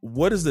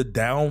 what is the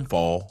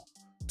downfall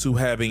to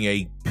having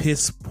a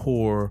piss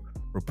poor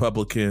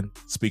Republican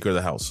Speaker of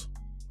the House?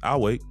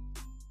 I'll wait.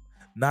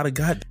 Not a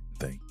goddamn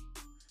thing.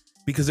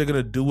 Because they're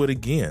gonna do it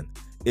again.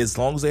 As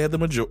long as they have the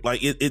majority. Like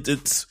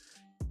it's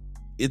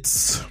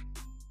because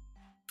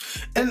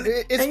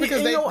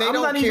they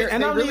don't care.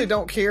 They really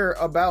don't care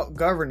about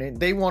governing.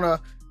 They want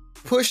to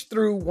push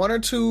through one or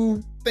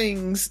two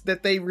things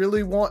that they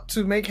really want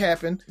to make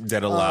happen.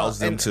 That allows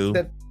them to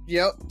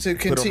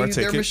continue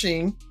their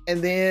machine,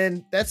 and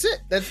then that's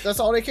it. That's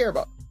all they care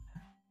about.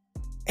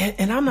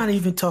 And I'm not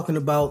even talking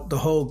about the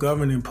whole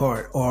governing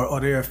part or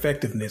their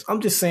effectiveness.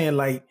 I'm just saying,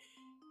 like,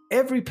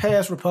 every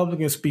past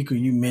Republican speaker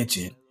you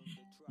mentioned,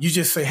 you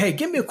just say, hey,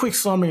 give me a quick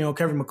summary on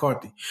Kevin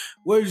McCarthy.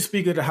 Where's the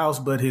Speaker of the House,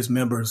 but his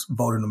members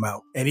voted him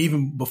out. And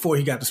even before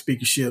he got the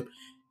speakership,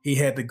 he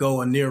had to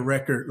go a near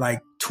record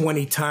like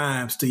 20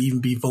 times to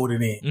even be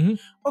voted in. Mm-hmm.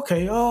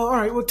 Okay, all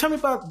right. Well, tell me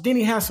about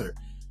Denny Hassert.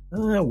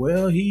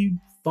 Well, he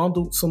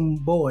fondled some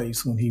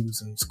boys when he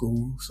was in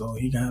school, so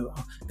he got...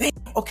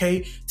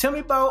 Okay, tell me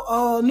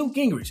about Newt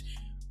Gingrich.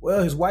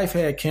 Well, his wife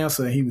had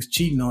cancer and he was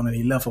cheating on her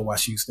and he left her while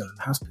she was still in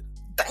the hospital.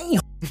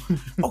 Damn.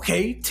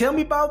 Okay, tell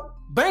me about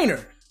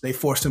Boehner. They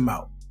forced him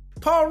out.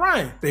 Paul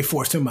Ryan, they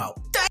forced him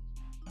out. Damn.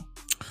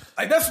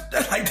 Like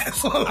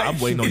that's what I'm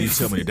waiting on you to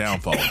tell me the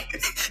downfall.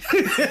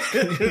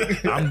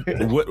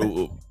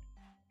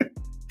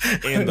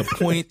 And the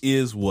point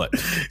is what?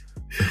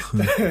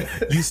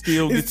 You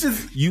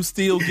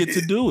still get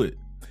to do it.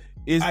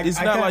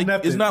 It's not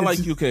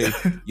like okay,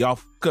 y'all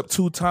fuck up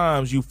 2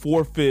 times, you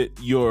forfeit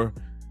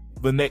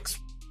the next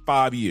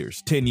 5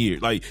 years, 10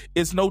 years. Like,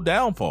 it's no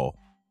downfall.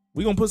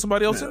 We're gonna put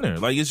somebody else in there.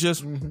 Like, it's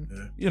just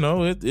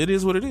it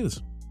is what it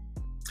is.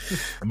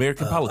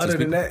 American politics.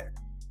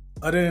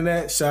 Other than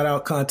that, shout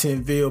out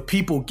Contentville.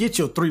 People, get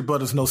your Three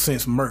Brothers No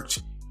Sense merch,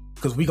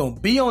 because we gonna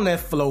be on that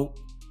float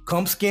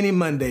come Skinny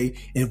Monday,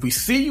 and if we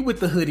see you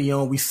with the hoodie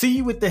on, we see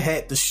you with the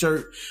hat, the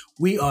shirt,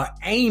 we are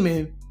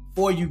aiming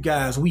for you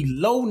guys. We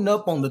loading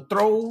up on the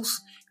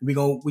throws. We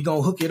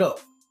gonna hook it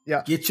up.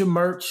 Yeah. Get your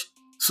merch,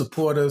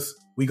 support us.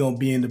 We gonna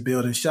be in the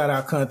building. Shout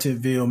out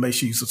Contentville. Make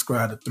sure you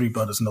subscribe to Three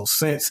Brothers No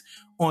Sense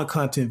on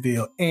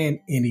Contentville and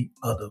any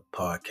other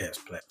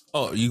podcast platform.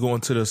 Oh, you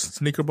going to the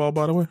sneaker ball,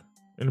 by the way?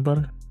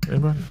 Anybody?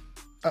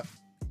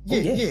 Yeah,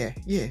 definitely.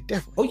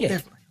 Oh yeah,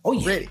 definitely. Oh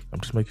yeah. Ready. I'm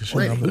just making sure.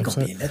 We're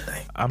gonna be in that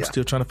thing. I'm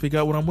still trying to figure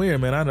out what I'm wearing,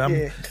 man.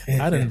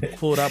 I done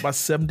pulled out about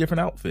 7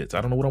 different outfits.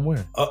 I don't know what I'm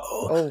wearing.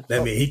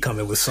 That mean he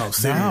coming with something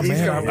serious. Nah,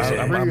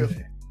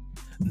 man.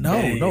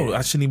 No,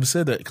 I shouldn't even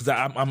say that, because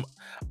I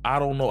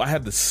don't know. I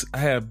have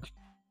a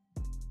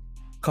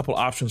couple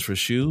options for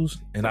shoes,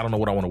 and I don't know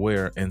what I want to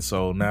wear, and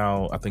so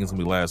now I think it's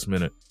gonna be last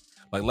minute.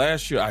 Like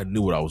last year, I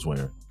knew what I was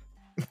wearing.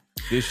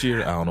 This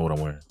year, I don't know what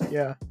I'm wearing.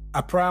 Yeah,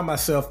 I pride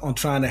myself on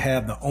trying to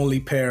have the only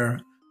pair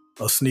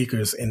of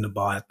sneakers in the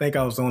bar. I think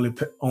I was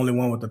the only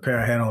one with the pair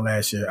I had on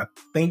last year. I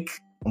think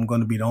I'm going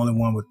to be the only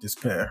one with this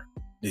pair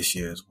this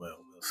year as well.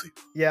 We'll see.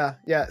 Yeah,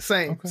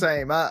 same.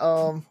 I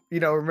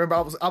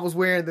remember I was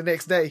wearing the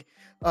next day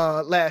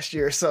last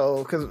year,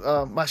 so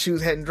because my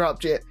shoes hadn't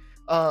dropped yet.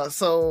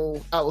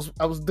 So I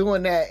was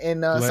doing that,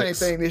 and same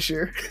thing this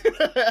year.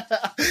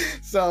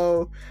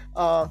 So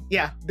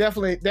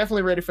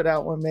definitely ready for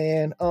that one,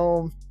 man.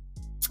 All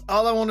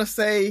I want to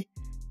say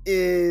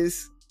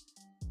is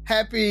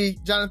happy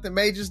Jonathan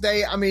Majors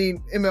Day. I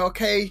mean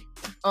MLK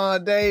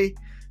Day.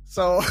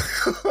 So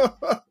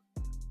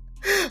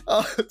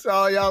to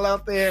all y'all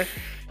out there,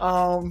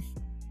 Jonathan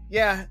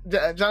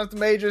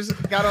Majors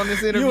got on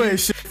this interview. You ain't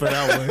shit for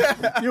that one.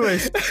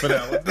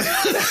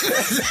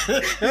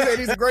 He said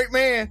he's a great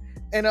man,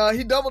 and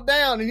he doubled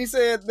down and he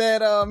said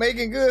that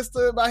Megan Good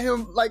stood by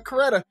him like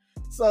Coretta.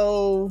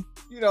 So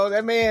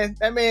that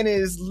man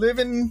is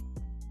living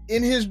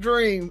in his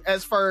dream,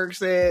 as Ferg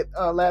said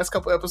last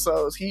couple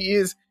episodes.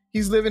 He's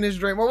living his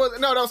dream. Or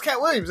that was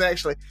Cat Williams,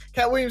 actually.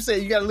 Cat Williams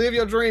said you got to live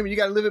your dream and you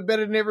got to live it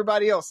better than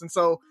everybody else. And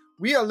so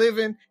we are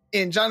living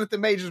in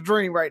Jonathan Majors'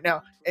 dream right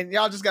now. And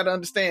y'all just got to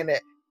understand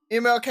that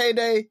MLK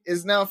Day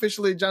is now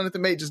officially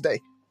Jonathan Majors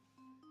Day.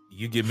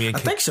 You give me I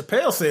think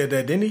Chappelle said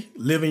that, didn't he?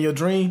 Living your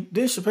dream.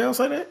 Didn't Chappelle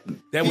say that?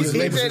 That was his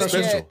name of his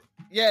special.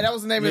 Yeah, that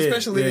was the name of his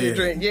special, Living Your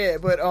Dream. Yeah,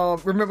 but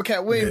remember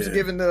Cat Williams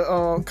giving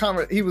the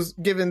comment, he was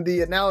giving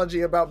the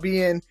analogy about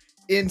being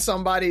in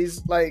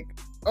somebody's, like,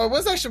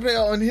 what's that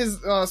Chappelle in his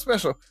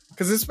special?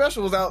 Because his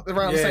special was out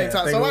around the same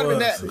time. So it might have been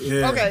that.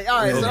 Yeah. Okay,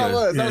 all right, so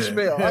that was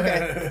Chappelle.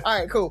 Okay, all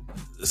right, cool.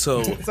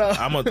 So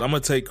I'm gonna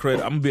take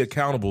credit. I'm gonna be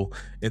accountable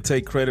and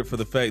take credit for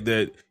the fact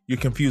that you're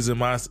confusing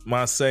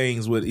my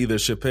sayings with either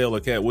Chappelle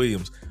or Cat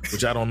Williams,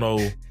 which I don't know.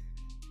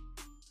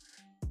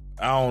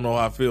 I don't know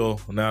how I feel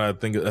now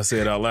that I say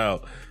it out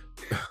loud.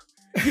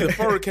 Either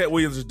Ferg, Cat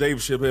Williams, or Dave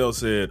Chappelle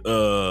said,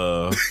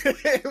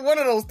 one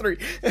of those three.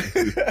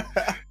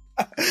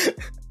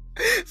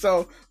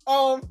 So,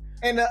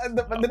 and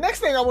the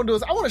next thing I want to do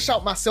is I want to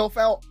shout myself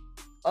out,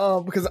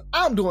 because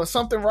I'm doing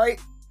something right.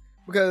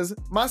 Because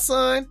my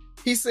son,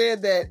 he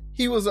said that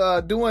he was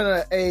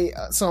doing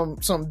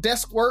some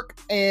desk work,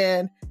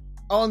 and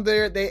on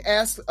there they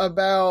asked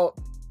about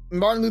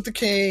Martin Luther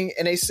King,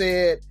 and they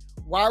said,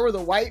 why were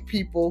the white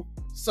people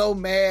so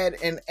mad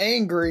and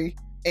angry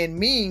and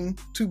mean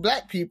to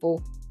black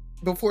people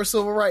before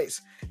civil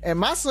rights? And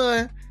my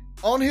son,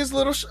 on his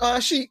little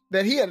sheet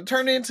that he had to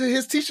turn into,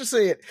 his teacher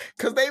said,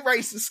 because they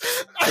racist.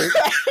 I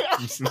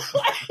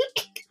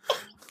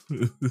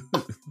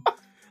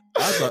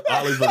thought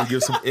Ollie's going to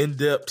give some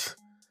in-depth,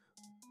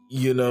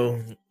 I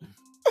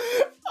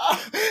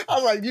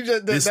was like,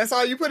 that's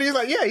all you put? He's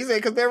like, yeah. He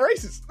said, because they're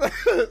racist.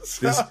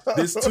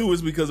 This too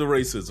is because of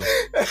racism.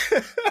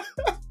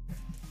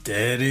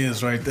 There it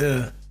is right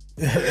there.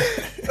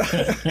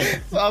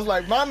 So I was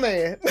like, my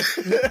man.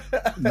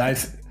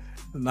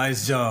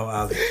 Nice job,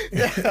 Ollie.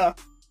 Yeah.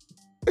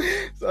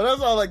 So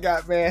that's all I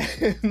got, man.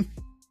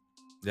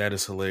 That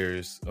is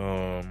hilarious.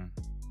 I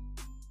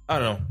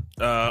don't know.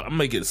 I'll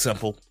make it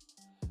simple.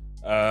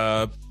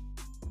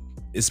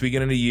 It's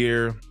beginning of the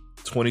year.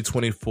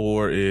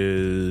 2024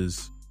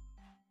 is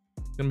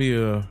gonna be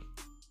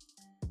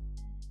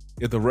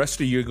if the rest of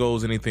the year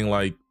goes anything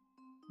like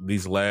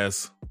these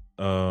last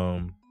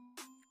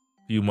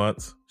few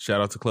months,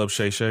 shout out to Club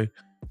Shay Shay.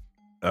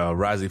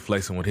 Risey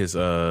flexing with his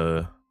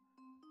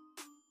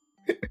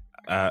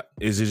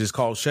is it just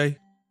called Shay?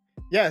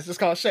 Yeah, it's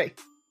just called Shay.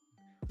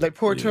 Like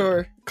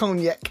Porter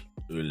Cognac.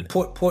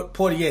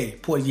 Portier.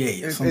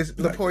 It's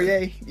the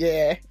Portier,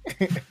 yeah.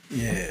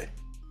 Yeah.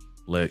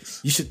 Lex.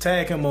 You should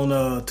tag him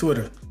on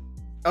Twitter.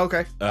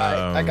 Okay. All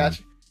right, I got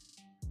you.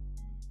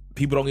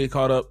 People don't get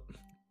caught up.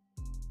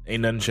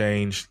 Ain't nothing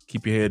changed.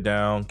 Keep your head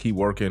down. Keep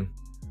working.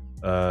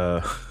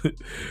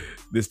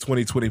 This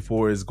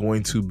 2024 is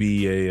going to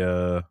be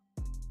a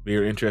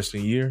very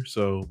interesting year.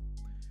 So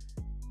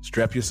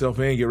strap yourself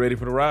in. Get ready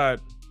for the ride.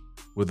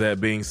 With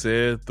that being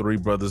said, Three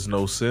Brothers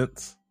No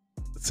Sense.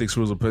 6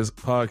 Rules of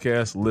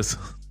Podcast. Listen.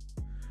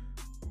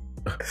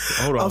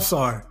 Hold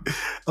on.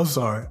 I'm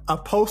sorry. I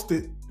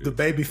posted the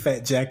baby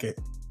fat jacket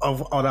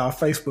on our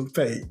Facebook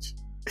page,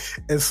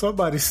 and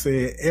somebody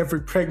said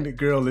every pregnant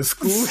girl in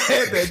school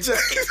had that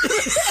jacket.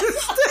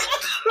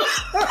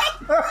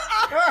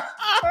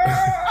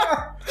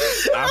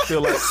 I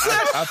feel like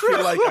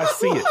I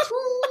see it.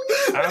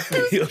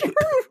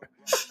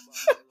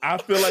 I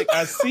feel like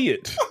I see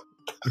it.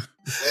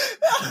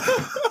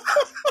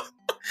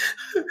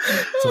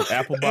 So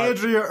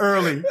Andrea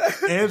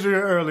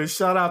Early,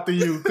 shout out to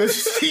you because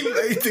she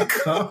made the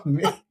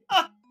comment.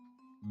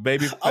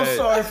 Baby fat. I'm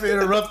sorry for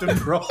interrupting,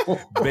 bro.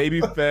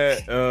 Baby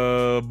fat,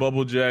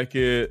 bubble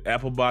jacket,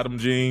 apple bottom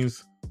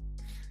jeans.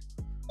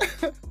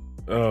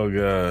 Oh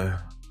god!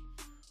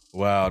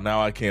 Wow,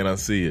 now I can't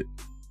unsee it.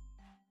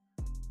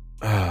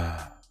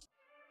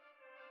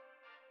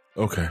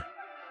 Okay.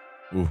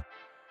 Ooh.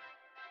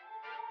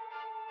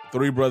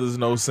 Three Brothers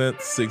No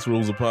Sense, 6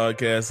 Rules of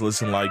Podcast.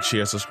 Listen, like,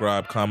 share,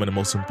 subscribe, comment, and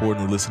most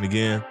importantly, listen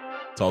again.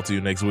 Talk to you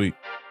next week.